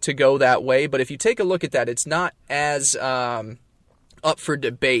call to go that way, but if you take a look at that, it's not as up for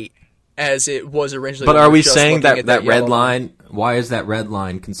debate as it was originally. But are we saying that red line, why is that red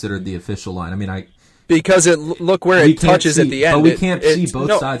line considered the official line? I mean, because look where it touches at the end. But we can't see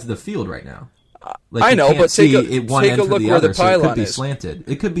both sides of the field right now. I know, but take a look where the pylon is.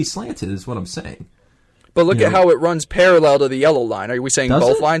 It could be slanted, is what I'm saying. But look at how it runs parallel to the yellow line. Are we saying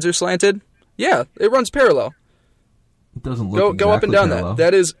both lines are slanted? Yeah, it runs parallel. It doesn't look go up and down parallel.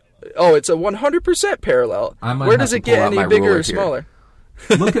 That is, it's a 100% parallel. Where does it get any bigger or smaller?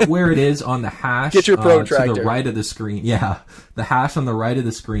 Look at where it is on the hash. Get your protractor. To the right of the screen. Yeah, the hash on the right of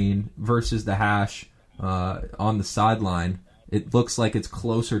the screen versus the hash on the sideline. It looks like it's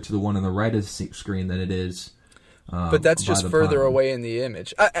closer to the one on the right of the screen than it is. But that's just further away in the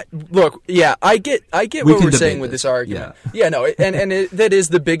image. Look, yeah, I get what we're saying with this argument. Yeah, no, and that is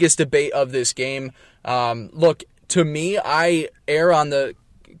the biggest debate of this game. Look, to me, I err on the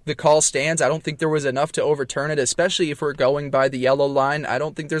call stands. I don't think there was enough to overturn it, especially if we're going by the yellow line. I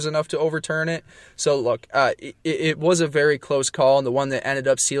don't think there's enough to overturn it. So, look, it was a very close call, and the one that ended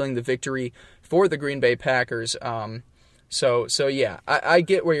up sealing the victory for the Green Bay Packers. So yeah, I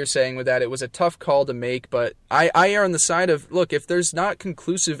get what you're saying with that. It was a tough call to make, but I err on the side of, look, if there's not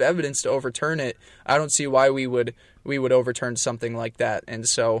conclusive evidence to overturn it, I don't see why we would overturn something like that. And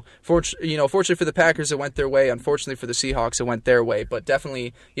so, fortunately for the Packers, it went their way. Unfortunately for the Seahawks, it went their way. But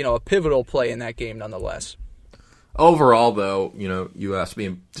definitely, a pivotal play in that game nonetheless. Overall, though, you asked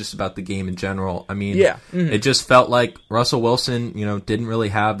me just about the game in general. I mean, It just felt like Russell Wilson, didn't really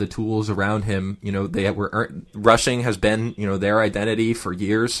have the tools around him. They were rushing has been, their identity for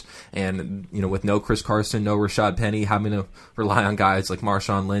years, and with no Chris Carson, no Rashad Penny, having to rely on guys like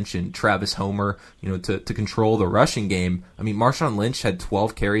Marshawn Lynch and Travis Homer, to control the rushing game. I mean, Marshawn Lynch had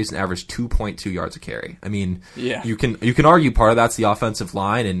 12 carries and averaged 2.2 yards a carry. I mean, you can argue part of that's the offensive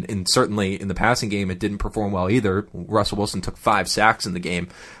line, and certainly in the passing game, it didn't perform well either. Russell Wilson took 5 sacks in the game.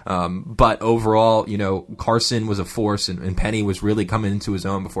 But overall, Carson was a force, and Penny was really coming into his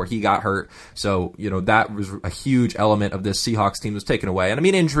own before he got hurt. So, that was a huge element of this Seahawks team was taken away. And I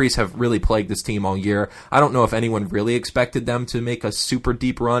mean, injuries have really plagued this team all year. I don't know if anyone really expected them to make a super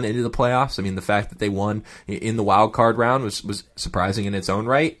deep run into the playoffs. I mean, the fact that they won in the wild card round was surprising in its own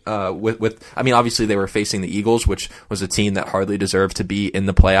right. Obviously they were facing the Eagles, which was a team that hardly deserved to be in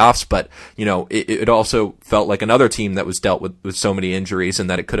the playoffs. But, it also felt like another team that was dealt with so many injuries, and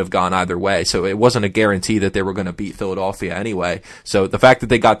that it could have gone either way. So it wasn't a guarantee that they were going to beat Philadelphia anyway. So the fact that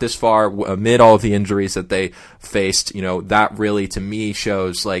they got this far amid all of the injuries that they faced, that really to me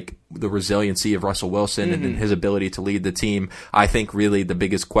shows like the resiliency of Russell Wilson and his ability to lead the team. I think really the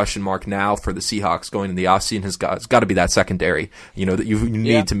biggest question mark now for the Seahawks going into the offseason has got to be that secondary. That you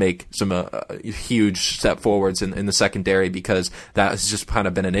need to make some huge step forwards in the secondary, because that has just kind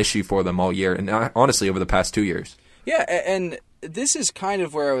of been an issue for them all year, and honestly over the past 2 years. Yeah, and this is kind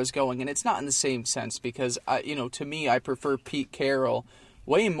of where I was going, and it's not in the same sense, because to me, I prefer Pete Carroll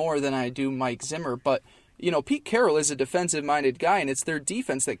way more than I do Mike Zimmer, but Pete Carroll is a defensive-minded guy, and it's their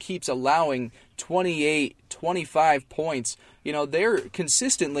defense that keeps allowing 28, 25 points. They're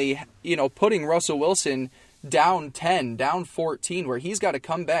consistently, putting Russell Wilson down 10, down 14, where he's got to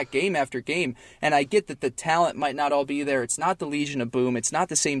come back game after game. And I get that the talent might not all be there. It's not the Legion of Boom. It's not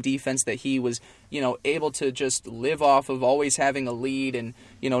the same defense that he was, able to just live off of, always having a lead and,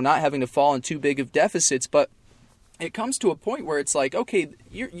 not having to fall in too big of deficits. But it comes to a point where it's like, okay,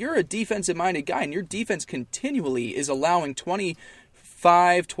 you're a defensive-minded guy, and your defense continually is allowing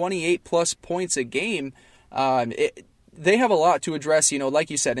 25, 28-plus points a game. They have a lot to address,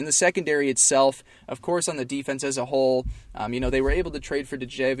 like you said, in the secondary itself. Of course, on the defense as a whole, they were able to trade for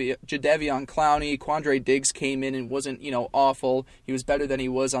Jadeveon Clowney. Quandre Diggs came in and wasn't, awful. He was better than he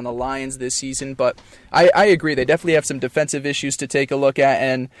was on the Lions this season. But I agree, they definitely have some defensive issues to take a look at.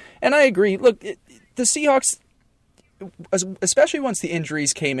 And I agree. Look, the Seahawks, especially once the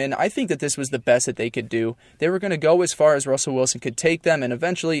injuries came in, I think that this was the best that they could do. They were going to go as far as Russell Wilson could take them, and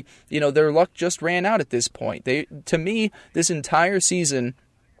eventually, their luck just ran out at this point. To me, this entire season,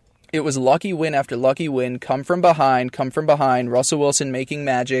 it was lucky win after lucky win, come from behind, Russell Wilson making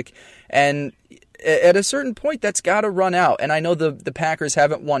magic, and at a certain point, that's got to run out. And I know the Packers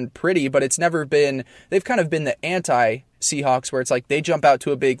haven't won pretty, but it's never been, they've kind of been the anti-Seahawks, where it's like they jump out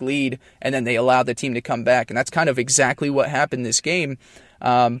to a big lead and then they allow the team to come back. And that's kind of exactly what happened this game.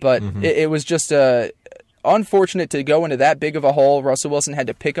 But it was just unfortunate to go into that big of a hole. Russell Wilson had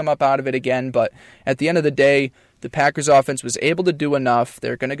to pick him up out of it again. But at the end of the day, the Packers offense was able to do enough.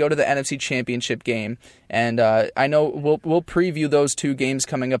 They're going to go to the NFC Championship game. And I know we'll preview those two games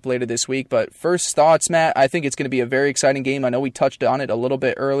coming up later this week. But first thoughts, Matt, I think it's going to be a very exciting game. I know we touched on it a little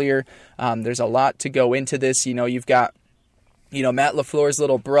bit earlier. There's a lot to go into this. You've got Matt LaFleur's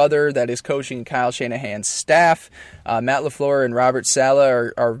little brother that is coaching Kyle Shanahan's staff. Matt LaFleur and Robert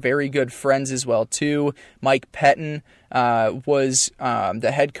Saleh are very good friends as well, too. Mike Pettin was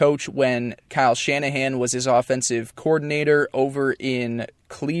the head coach when Kyle Shanahan was his offensive coordinator over in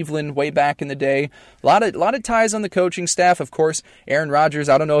Cleveland way back in the day. A lot of ties on the coaching staff. Of course, Aaron Rodgers,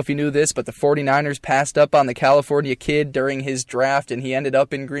 I don't know if you knew this, but the 49ers passed up on the California kid during his draft, and he ended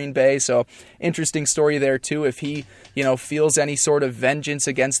up in Green Bay. So interesting story there, too, if he, feels any sort of vengeance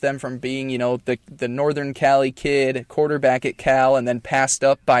against them from being, the Northern Cali kid, quarterback at Cal, and then passed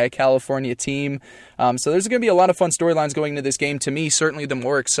up by a California team. So there's going to be a lot of fun storylines going into this game. To me, certainly the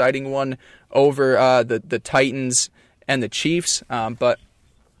more exciting one over the Titans and the Chiefs. But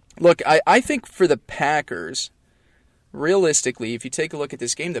look, I think for the Packers, realistically, if you take a look at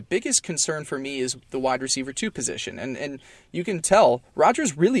this game, the biggest concern for me is the wide receiver 2 position. And you can tell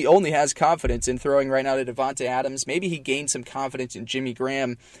Rodgers really only has confidence in throwing right now to Davante Adams. Maybe he gained some confidence in Jimmy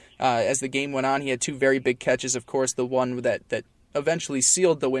Graham as the game went on. He had 2 very big catches, of course, the one that eventually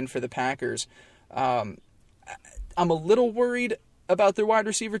sealed the win for the Packers. I'm a little worried about their wide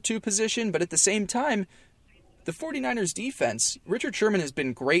receiver 2 position, but at the same time, the 49ers defense, Richard Sherman has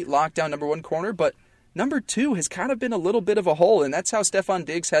been great lockdown number 1 corner, but number 2 has kind of been a little bit of a hole, and that's how Stephon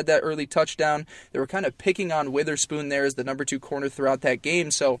Diggs had that early touchdown. They were kind of picking on Witherspoon there as the number 2 corner throughout that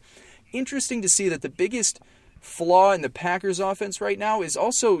game. So interesting to see that the biggest flaw in the Packers offense right now is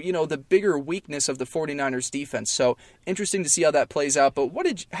also, the bigger weakness of the 49ers defense. So interesting to see how that plays out. But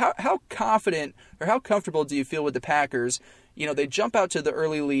how confident or how comfortable do you feel with the Packers? They jump out to the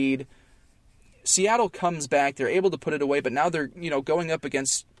early lead. Seattle comes back. They're able to put it away, but now they're, going up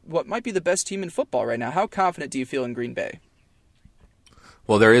against what might be the best team in football right now. How confident do you feel in Green Bay?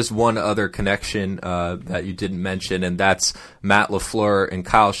 Well, there is one other connection that you didn't mention, and that's Matt LaFleur and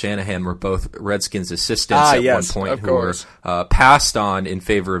Kyle Shanahan were both Redskins assistants at one point who were passed on in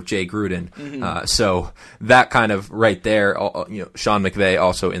favor of Jay Gruden. So that kind of right there, Sean McVay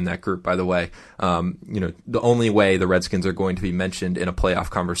also in that group, by the way. The only way the Redskins are going to be mentioned in a playoff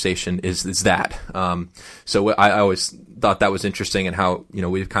conversation is that. So I always thought that was interesting, and how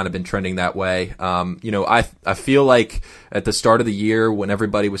we've kind of been trending that way. I feel like at the start of the year when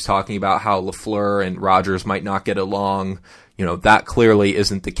everybody was talking about how LaFleur and Rodgers might not get along, that clearly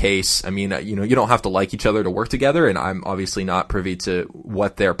isn't the case. I mean, you don't have to like each other to work together, and I'm obviously not privy to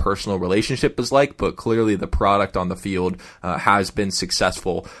what their personal relationship is like, but clearly the product on the field has been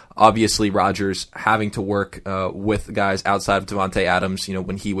successful. Obviously, Rodgers having to work with guys outside of Davante Adams,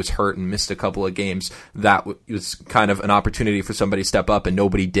 when he was hurt and missed a couple of games, that was kind of an opportunity for somebody to step up, and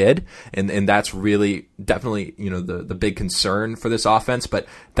nobody did. And that's really definitely, the big concern for this offense. But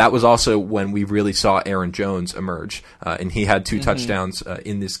that was also when we really saw Aaron Jones emerge, and he had 2 touchdowns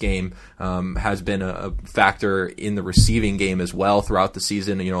in this game, has been a factor in the receiving game as well throughout the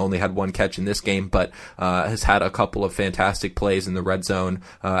season. Only had 1 catch in this game, but has had a couple of fantastic plays in the red zone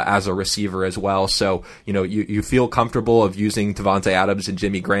as a receiver as well. So, you feel comfortable of using Davante Adams and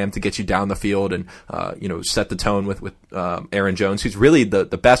Jimmy Graham to get you down the field and, set the tone with Aaron Jones, who's really the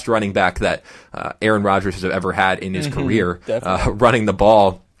best running back that Aaron Rodgers has ever had in his career, running the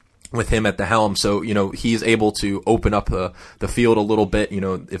ball with him at the helm. So, he's able to open up the field a little bit,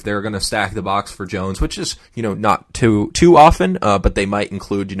 if they're going to stack the box for Jones, which is, not too often, but they might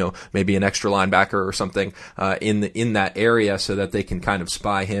include, maybe an extra linebacker or something, in that area so that they can kind of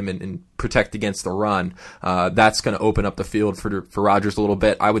spy him and protect against the run. That's going to open up the field for Rodgers a little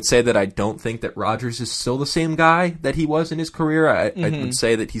bit. I would say that I don't think that Rodgers is still the same guy that he was in his career. I would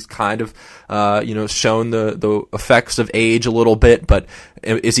say that he's kind of, shown the effects of age a little bit, but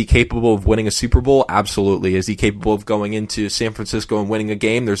is he capable of winning a Super Bowl? Absolutely. Is he capable of going into San Francisco and winning a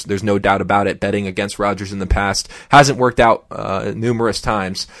game? There's no doubt about it. Betting against Rodgers in the past hasn't worked out numerous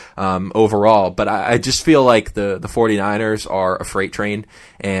times overall, but I just feel like the 49ers are a freight train,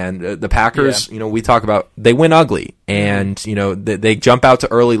 and the Packers, we talk about, they win ugly, and they jump out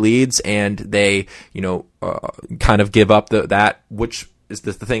to early leads, and they kind of give up that, which is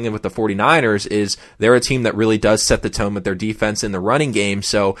the thing with the 49ers is they're a team that really does set the tone with their defense in the running game.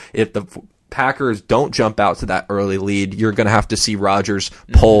 So if the Packers don't jump out to that early lead, you're going to have to see Rodgers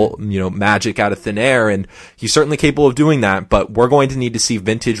pull, magic out of thin air, and he's certainly capable of doing that, but we're going to need to see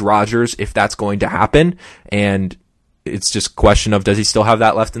vintage Rodgers if that's going to happen, and it's just a question of, does he still have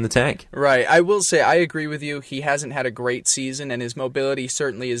that left in the tank? Right. I will say I agree with you. He hasn't had a great season, and his mobility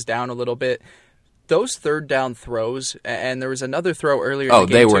certainly is down a little bit. Those third down throws, and there was another throw earlier in the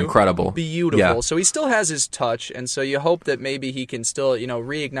game, they were too, incredible. Beautiful. Yeah. So he still has his touch, and so you hope that maybe he can still,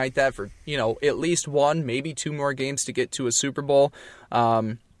 reignite that for, at least 1, maybe 2 more games to get to a Super Bowl.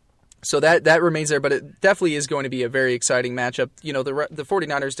 So that remains there, but it definitely is going to be a very exciting matchup. The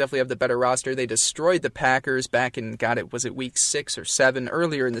 49ers definitely have the better roster. They destroyed the Packers back in, was it week 6 or 7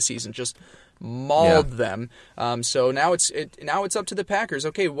 earlier in the season, just mauled them. So now it's up to the Packers.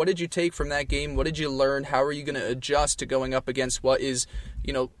 Okay, what did you take from that game? What did you learn? How are you going to adjust to going up against what is,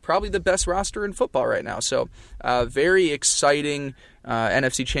 probably the best roster in football right now? So very exciting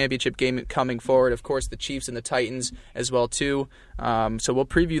NFC Championship game coming forward. Of course, the Chiefs and the Titans as well too. So we'll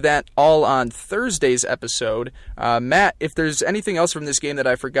preview that all on Thursday's episode. Matt, if there's anything else from this game that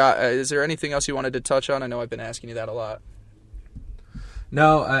I forgot, is there anything else you wanted to touch on? I know I've been asking you that a lot.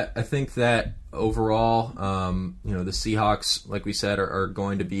 No, I think that overall, the Seahawks, like we said, are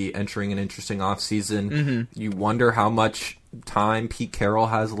going to be entering an interesting offseason. You wonder how much time Pete Carroll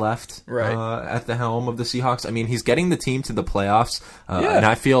has left at the helm of the Seahawks. I mean, he's getting the team to the playoffs, and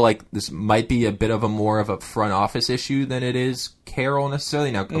I feel like this might be a bit of more of a front office issue than it is Carroll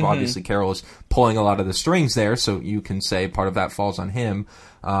necessarily. Now, obviously, Carroll is pulling a lot of the strings there, so you can say part of that falls on him.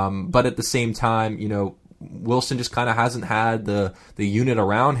 But at the same time, Wilson just kind of hasn't had the unit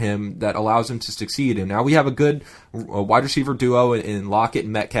around him that allows him to succeed. And now we have a good wide receiver duo in Lockett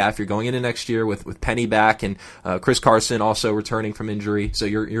and Metcalf. You're going into next year with Penny back and Chris Carson also returning from injury. So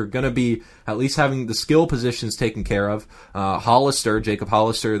you're going to be at least having the skill positions taken care of. Jacob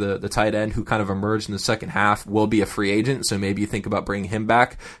Hollister, the tight end who kind of emerged in the second half, will be a free agent. So maybe you think about bringing him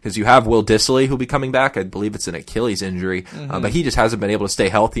back, because you have Will Dissly who'll be coming back. I believe it's an Achilles injury, but he just hasn't been able to stay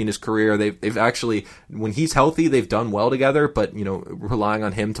healthy in his career. They've actually, when he's healthy, they've done well together, but relying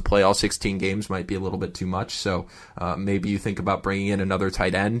on him to play all 16 games might be a little bit too much. So maybe you think about bringing in another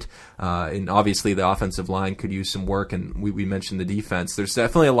tight end, and obviously the offensive line could use some work, and we mentioned the defense. There's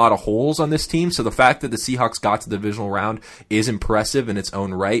definitely a lot of holes on this team, so the fact that the Seahawks got to the divisional round is impressive in its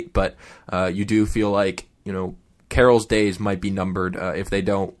own right, but you do feel like Carroll's days might be numbered if they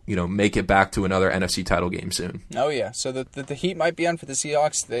don't, make it back to another NFC title game soon. Oh, yeah. So the heat might be on for the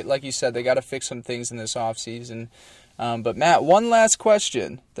Seahawks. Like you said, they got to fix some things in this offseason. But, Matt, one last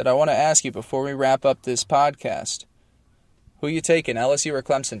question that I want to ask you before we wrap up this podcast. Who you taking, LSU or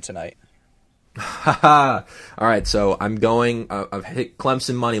Clemson tonight? All right, so I'm going. I've hit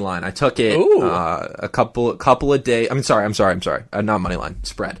Clemson money line. I took it a couple of days. I'm sorry. Not money line,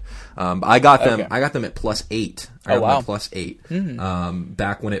 spread. I got them. Okay. I got them at +8. I got them at +8. Mm-hmm.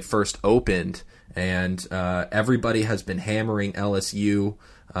 Back when it first opened, and everybody has been hammering LSU.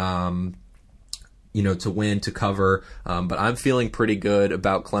 To win, to cover. But I'm feeling pretty good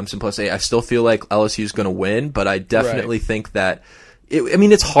about Clemson +8. I still feel like LSU is going to win, but I definitely think that.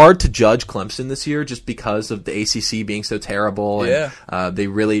 It's hard to judge Clemson this year just because of the ACC being so terrible and they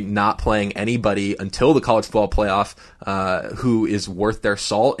really not playing anybody until the college football playoff who is worth their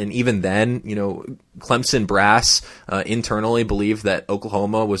salt. And even then, Clemson brass internally believed that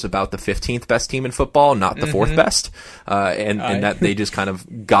Oklahoma was about the 15th best team in football, not the fourth best, and that they just kind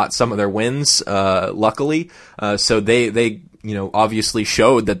of got some of their wins, luckily. So they obviously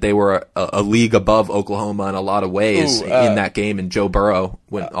showed that they were a league above Oklahoma in a lot of ways in that game, and Joe Burrow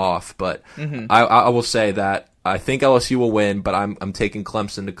went off. But I will say that I think LSU will win, but I'm taking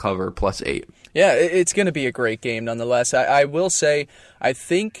Clemson to cover +8. Yeah, it's going to be a great game nonetheless. I will say, I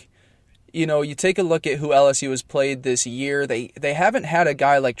think, you take a look at who LSU has played this year. They haven't had a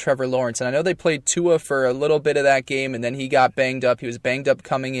guy like Trevor Lawrence, and I know they played Tua for a little bit of that game, and then he got banged up. He was banged up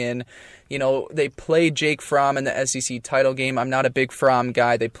coming in. They played Jake Fromm in the SEC title game. I'm not a big Fromm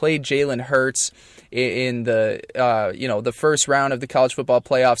guy. They played Jalen Hurts in the the first round of the college football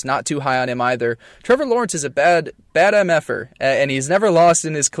playoffs. Not too high on him either. Trevor Lawrence is a bad MFer, and he's never lost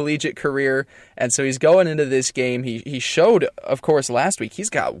in his collegiate career. And so he's going into this game. He showed, of course, last week. He's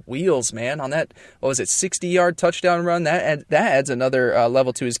got wheels, man, on that. What was it, 60-yard touchdown run? That adds another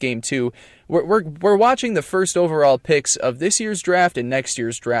level to his game too. We're watching the first overall picks of this year's draft and next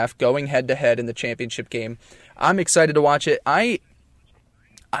year's draft going head to head in the championship game. I'm excited to watch it. I'm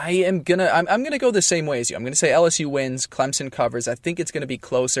gonna go the same way as you. I'm gonna say LSU wins, Clemson covers. I think it's gonna be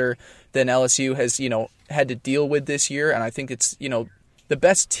closer than LSU has had to deal with this year, and I think it's the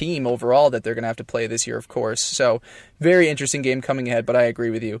best team overall that they're gonna have to play this year, of course. So very interesting game coming ahead. But I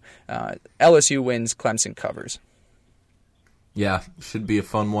agree with you. LSU wins, Clemson covers. Yeah, should be a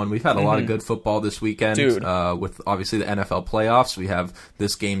fun one. We've had a lot of good football this weekend, with obviously the NFL playoffs. We have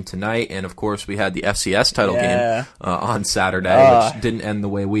this game tonight, and of course we had the FCS title game on Saturday, which didn't end the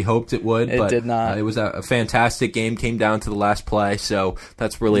way we hoped it would. It did not. It was a fantastic game, came down to the last play, so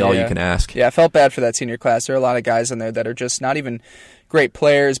that's really all you can ask. Yeah, I felt bad for that senior class. There are a lot of guys in there that are just not even great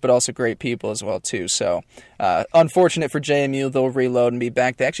players, but also great people as well, too. So, unfortunate for JMU. They'll reload and be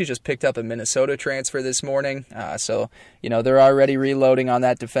back. They actually just picked up a Minnesota transfer this morning. So, they're already reloading on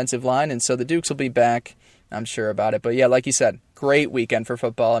that defensive line, and so the Dukes will be back. I'm sure about it. But, yeah, like you said, great weekend for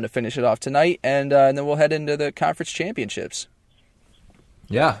football, and to finish it off tonight, and then we'll head into the conference championships.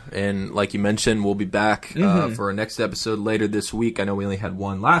 Yeah, and like you mentioned, we'll be back for our next episode later this week. I know we only had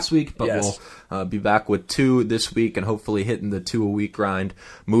one last week, but we'll be back with 2 this week and hopefully hitting the 2-a-week grind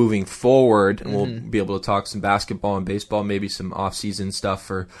moving forward. And we'll be able to talk some basketball and baseball, maybe some off-season stuff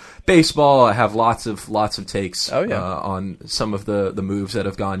for baseball. I have lots of takes on some of the moves that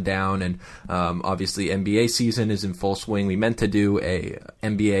have gone down. And obviously NBA season is in full swing. We meant to do a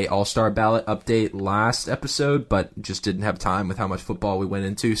NBA All-Star ballot update last episode, but just didn't have time with how much football we went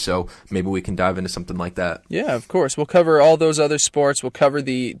into, so maybe we can dive into something like that. Yeah, of course. We'll cover all those other sports. We'll cover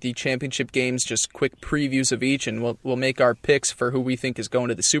the championship games, just quick previews of each, and we'll make our picks for who we think is going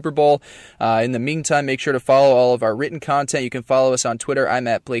to the Super Bowl. In the meantime, make sure to follow all of our written content. You can follow us on Twitter. I'm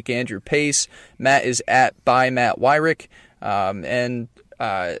at Blake Andrew Pace. Matt is at Matt Wyrick. And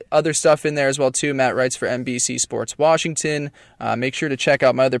other stuff in there as well, too. Matt writes for NBC Sports Washington. Make sure to check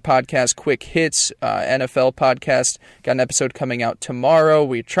out my other podcast, Quick Hits, NFL podcast. Got an episode coming out tomorrow.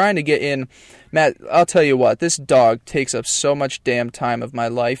 We're trying to get in. Matt, I'll tell you what, this dog takes up so much damn time of my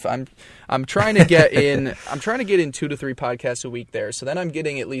life. I'm trying to get in. I'm trying to get in 2 to 3 podcasts a week there. So then I'm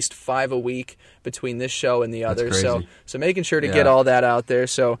getting at least 5 a week between this show and the others. So making sure to get all that out there.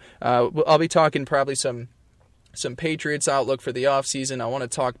 So I'll be talking probably some Patriots outlook for the offseason. I want to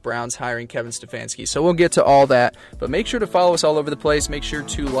talk Browns hiring Kevin Stefanski. So we'll get to all that. But make sure to follow us all over the place. Make sure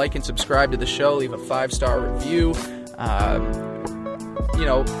to like and subscribe to the show. Leave a 5-star review.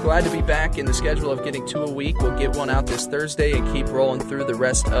 Glad to be back in the schedule of getting 2 a week. We'll get one out this Thursday and keep rolling through the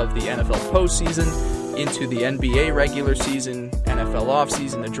rest of the NFL postseason into the NBA regular season, NFL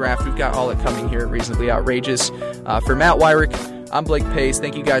offseason, the draft. We've got all it coming here at Reasonably Outrageous. For Matt Wyrick, I'm Blake Pace.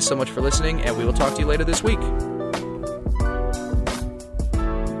 Thank you guys so much for listening, and we will talk to you later this week.